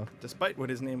 So. Despite what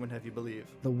his name would have you believe.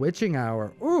 The Witching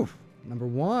Hour. Ooh.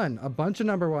 #1. A bunch of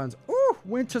 #1s. Ooh.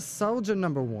 Winter Soldier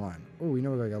 #1. Ooh, we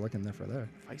know we gotta look in there for there.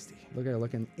 Feisty. We gotta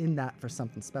look in that for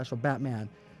something special. Batman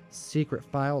Secret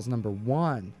Files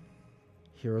 #1.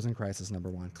 Heroes in Crisis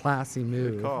 #1. Classy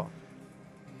move. Good call.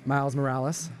 Miles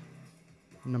Morales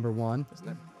 #1. Isn't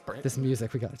that Brent? This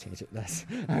music, we gotta change it. This.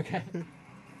 Okay.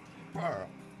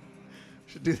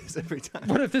 Should do this every time.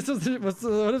 What if this was a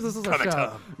Comic show?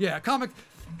 Tom. Yeah, comic.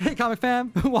 Hey, comic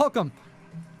fam, welcome.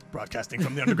 Broadcasting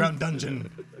from the underground dungeon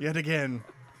yet again.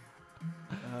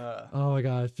 Oh my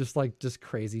gosh, just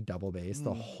crazy double bass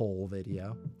the whole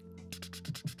video.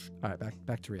 All right,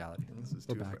 back to reality.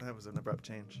 We're back. That was an abrupt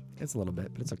change. It's a little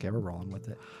bit, but it's okay. We're rolling with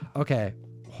it. Okay,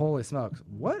 holy smokes,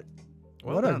 what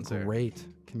done, a sir. great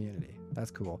community. That's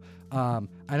cool. I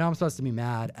know I'm supposed to be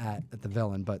mad at the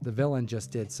villain, but the villain just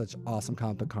did such awesome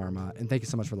comic book karma. And thank you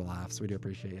so much for the laughs. We do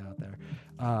appreciate you out there.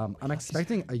 I'm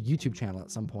expecting a YouTube channel at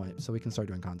some point so we can start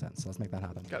doing content. So let's make that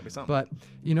happen. Gotta be something. But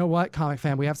you know what, comic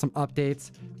fan, we have some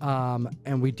updates,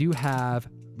 and we do have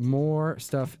more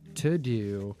stuff to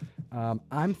do.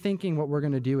 I'm thinking what we're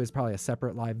gonna do is probably a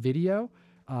separate live video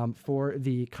for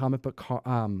the comic book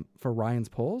for Ryan's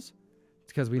polls,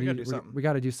 because we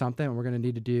got to do something, and we're gonna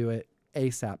need to do it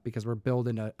ASAP because we're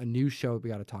building a new show we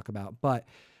got to talk about. But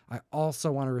I also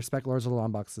want to respect Lords of the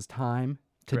Long Box's time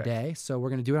today. Correct. So we're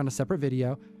going to do it on a separate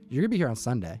video. You're going to be here on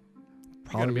Sunday.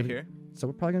 Probably going to be here. So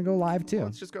we're probably going to go live too. Well,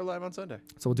 let's just go live on Sunday.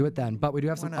 So we'll do it then. But we do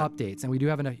have some updates, and we do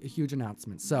have a huge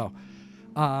announcement. So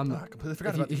I completely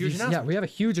forgot about the huge announcement. Yeah, we have a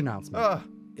huge announcement.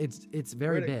 It's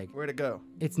very big. Where'd it go?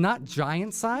 It's not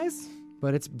giant size,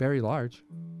 but it's very large.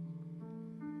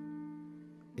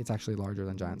 It's actually larger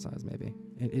than giant size, maybe.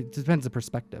 It depends on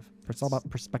perspective. It's all about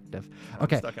perspective. I'm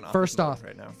Okay, stuck in office first mode off,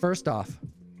 right now.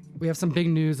 we have some big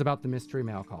news about the mystery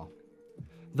mail call.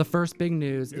 The first big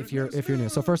news, if you're new.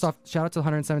 So first off, shout out to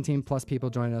 117 plus people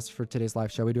joining us for today's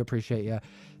live show. We do appreciate you.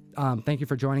 Thank you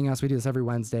for joining us. We do this every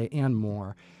Wednesday and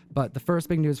more. But the first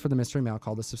big news for the mystery mail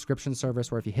call, the subscription service,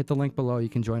 where if you hit the link below, you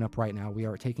can join up right now. We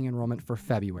are taking enrollment for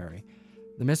February.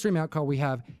 The mystery mail call, we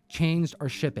have changed our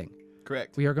shipping.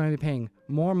 Correct. We are going to be paying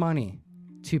more money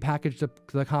to package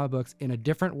the comic books in a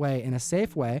different way, in a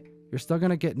safe way. You're still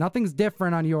going to get, nothing's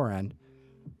different on your end.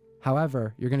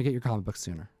 However, you're going to get your comic books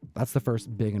sooner. That's the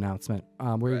first big announcement.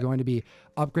 We're going to be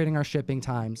upgrading our shipping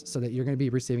times so that you're going to be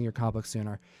receiving your comic books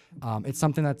sooner. It's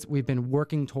something that we've been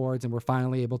working towards, and we're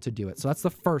finally able to do it. So that's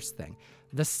the first thing.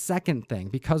 The second thing,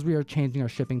 because we are changing our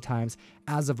shipping times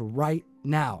as of right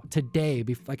now, today,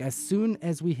 like as soon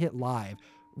as we hit live,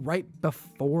 right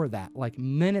before that, like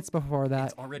minutes before that,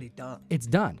 It's already done. it's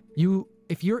done.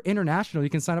 If you're international, you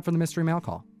can sign up for the mystery mail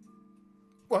call.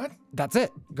 What? That's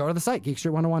it. Go to the site,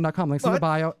 geekstreet101.com. Links in the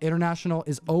bio. International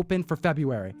is open for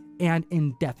February and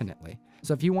indefinitely.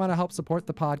 So if you want to help support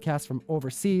the podcast from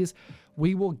overseas,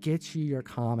 we will get you your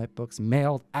comic books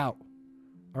mailed out.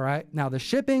 All right? Now, the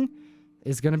shipping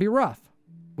is going to be rough.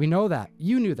 We know that.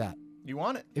 You knew that. You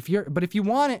want it. If you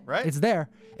want it, Right. it's there.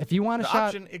 If you want a The shot,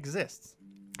 option exists.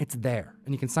 it's there.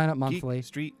 And you can sign up monthly.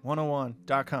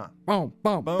 Geekstreet101.com. Boom,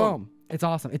 boom, boom. It's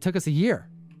awesome. It took us a year,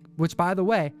 which, by the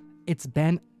way, it's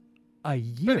been a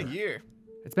year. Been a year.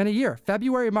 It's been a year.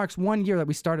 February marks 1 year that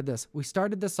we started this. We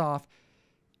started this off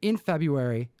in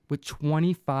February with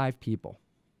 25 people.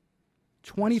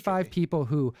 25 people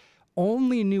who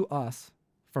only knew us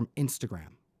from Instagram.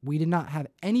 We did not have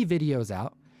any videos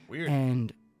out. Weird.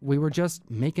 And we were just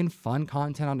making fun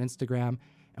content on Instagram.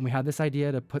 And we had this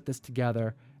idea to put this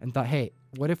together and thought, hey,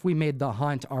 what if we made the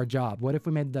hunt our job? What if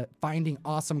we made the finding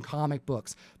awesome comic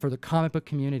books for the comic book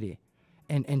community?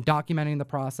 And documenting the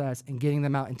process and getting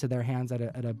them out into their hands at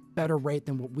a better rate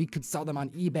than what we could sell them on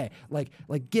eBay. Like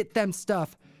get them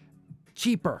stuff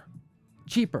cheaper,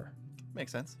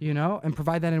 Makes sense. you know, and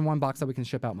provide that in one box that we can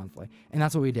ship out monthly. And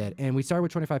that's what we did. And we started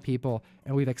with 25 people,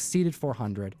 and we've exceeded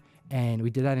 400, and we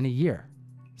did that in a year.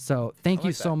 So thank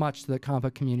you so much to the comic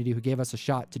book community who gave us a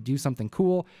shot to do something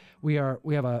cool. We have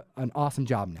an awesome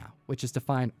job now, which is to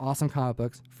find awesome comic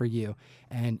books for you.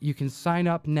 And you can sign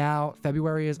up now.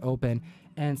 February is open.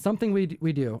 And something we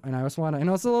do, and I just want to, I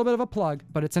know it's a little bit of a plug,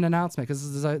 but it's an announcement because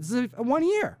this is a 1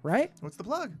 year, right? What's the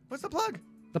plug? What's the plug?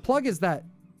 The plug is that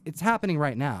it's happening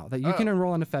right now, that you can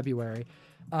enroll into February.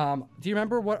 Do you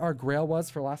remember what our grail was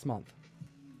for last month?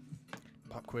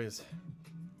 Pop quiz.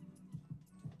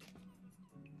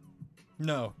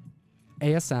 No.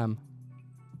 ASM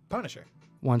Punisher.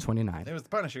 129. It was the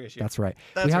Punisher issue. That's right.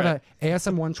 That's we have right. a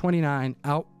ASM 129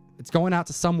 out. It's going out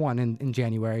to someone in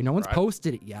January. No one's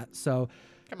posted it yet, so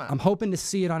Come on. I'm hoping to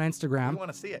see it on Instagram. We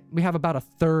want to see it. We have about a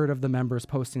third of the members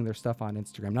posting their stuff on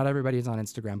Instagram. Not everybody is on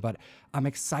Instagram, but I'm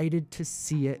excited to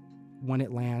see it when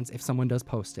it lands, if someone does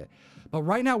post it. But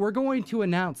right now, we're going to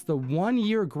announce the 1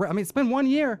 year. I mean, it's been 1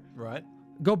 year. Right.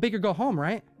 Go big or go home,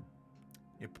 right?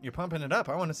 You're pumping it up.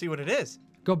 I want to see what it is.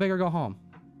 Go big or go home.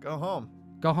 Go home.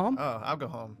 Go home, Oh, I'll go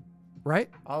home. right?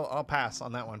 I'll pass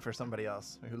on that one for somebody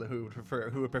else who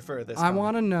would prefer this. I comic.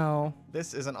 want to know.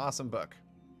 This is an awesome book,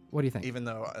 What do you think? even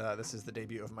though this is the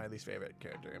debut of my least favorite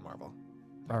character in Marvel.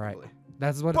 All right. Holy.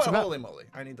 That's what it's about. Holy moly!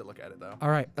 I need to look at it though. All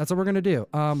right, that's what we're gonna do.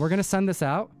 We're gonna send this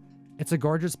out. It's a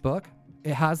gorgeous book.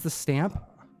 It has the stamp.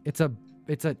 It's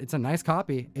a nice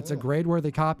copy. It's a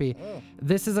grade-worthy copy.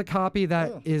 This is a copy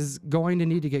that is going to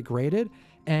need to get graded.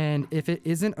 And if it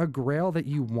isn't a grail that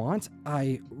you want,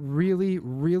 I really,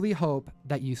 really hope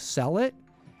that you sell it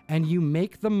and you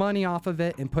make the money off of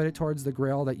it and put it towards the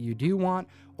grail that you do want,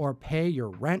 or pay your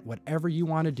rent, whatever you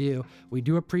want to do. We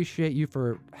do appreciate you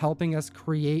for helping us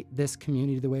create this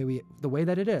community the way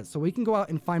that it is. So we can go out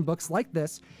and find books like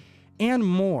this and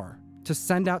more to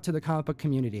send out to the comic book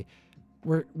community.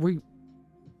 We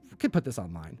could put this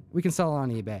online. We can sell it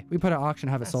on eBay. We put an auction,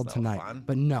 have it sold tonight. Fun.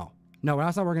 But no,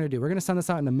 that's not what we're going to do. We're going to send this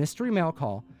out in a mystery mail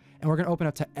call, and we're going to open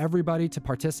up to everybody to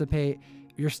participate.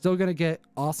 You're still going to get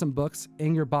awesome books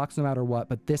in your box no matter what,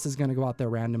 but this is going to go out there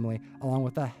randomly, along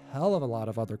with a hell of a lot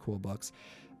of other cool books.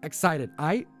 Excited.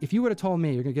 If you would have told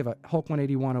me you're going to give a Hulk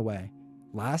 181 away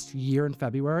last year in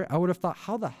February, I would have thought,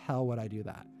 how the hell would I do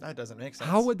that? That doesn't make sense.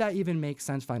 How would that even make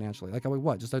sense financially? Like, I would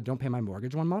what? Just don't pay my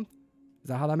mortgage 1 month? Is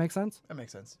that how that makes sense? That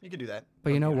makes sense. You can do that.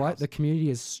 But you know Open your what? house. The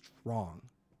community is strong.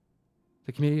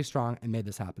 The community is strong and made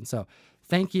this happen. So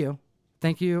thank you.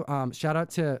 Thank you. Shout out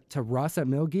to Russ at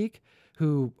Mill Geek,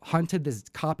 who hunted this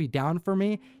copy down for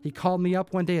me. He called me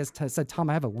up one day and said, Tom,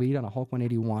 I have a lead on a Hulk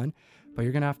 181, but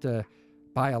you're going to have to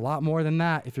buy a lot more than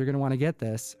that if you're going to want to get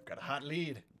this. Got a hot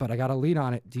lead. But I got a lead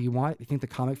on it. Do you want it? You think the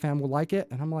comic fan will like it?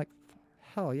 And I'm like,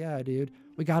 hell yeah, dude.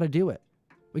 We got to do it.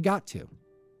 We got to.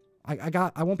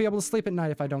 I won't be able to sleep at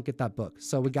night if I don't get that book.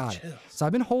 So we got it. So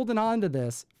I've been holding on to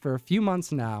this for a few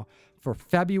months now. For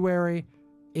February,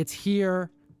 it's here.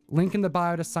 Link in the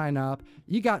bio to sign up.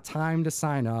 You got time to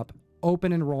sign up.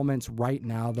 Open enrollments right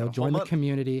now. They'll join the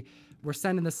community. We're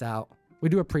sending this out. We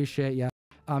do appreciate you.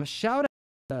 Shout out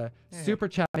to Super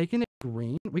Chat making it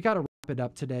green. We got to wrap it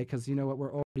up today because you know what?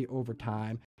 We're already over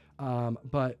time.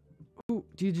 But who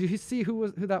did you see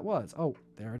who that was? Oh,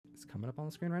 there it is coming up on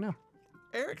the screen right now.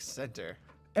 Eric Center.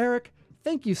 Eric,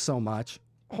 thank you so much.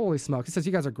 Holy smokes. He says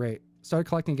you guys are great. Started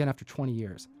collecting again after 20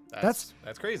 years. That's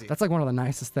crazy. That's like one of the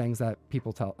nicest things that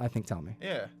people tell me.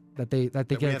 Yeah. That they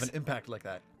get. We have an impact like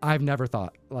that. I've never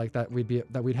thought like that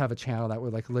we'd have a channel that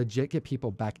would like legit get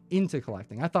people back into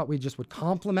collecting. I thought we just would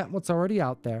complement what's already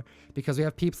out there because we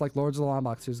have peeps like Lords of the Long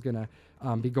Box who's gonna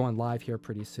be going live here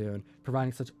pretty soon,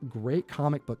 providing such great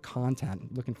comic book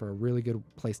content. Looking for a really good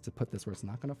place to put this where it's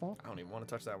not gonna fall. I don't even want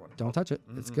to touch that one. Don't touch it.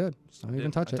 It's good. Just don't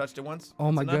even touch it. I touched it once.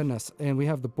 Oh my goodness. And we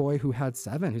have the boy who had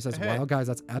 7 who says, wow, guys,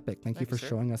 that's epic. Thank you for sir.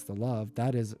 showing us the love.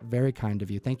 That is very kind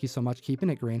of you. Thank you so much. Keeping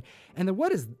it green. And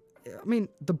then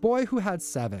the boy who had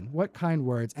 7, what kind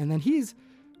words. And then he's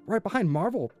right behind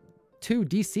Marvel 2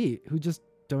 DC who just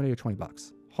donated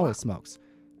 $20. Holy smokes.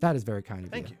 That is very kind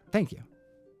of you. Thank you.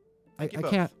 I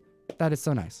can't. That is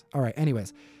so nice. All right.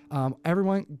 Anyways,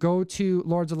 everyone go to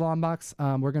Lords of the Long Box.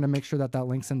 We're going to make sure that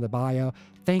link's in the bio.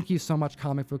 Thank you so much,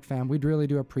 comic book fam. We really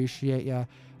do appreciate you.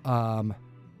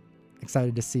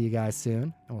 Excited to see you guys soon.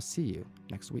 And we'll see you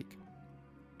next week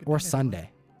or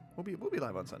Sunday. We'll be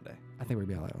live on Sunday. I think we'll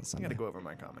be live on Sunday. I got to go over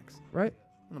my comics. Right?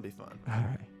 It'll be fun. All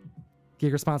right.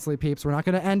 Geek responsibly, peeps. We're not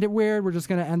going to end it weird. We're just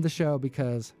going to end the show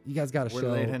because you guys got a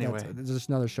show. Late anyway. There's just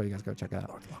another show you guys go check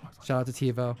out. Shout out to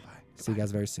TiVo. See you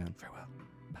guys very soon. Farewell.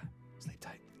 Bye. Sleep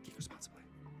tight. Geek responsibly.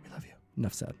 We love you.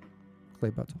 Enough said. Clay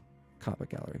Button, Comic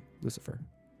Gallery, Lucifer,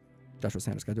 Joshua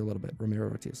Sanders. Got to do a little bit. Ramiro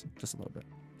Ortiz, just a little bit.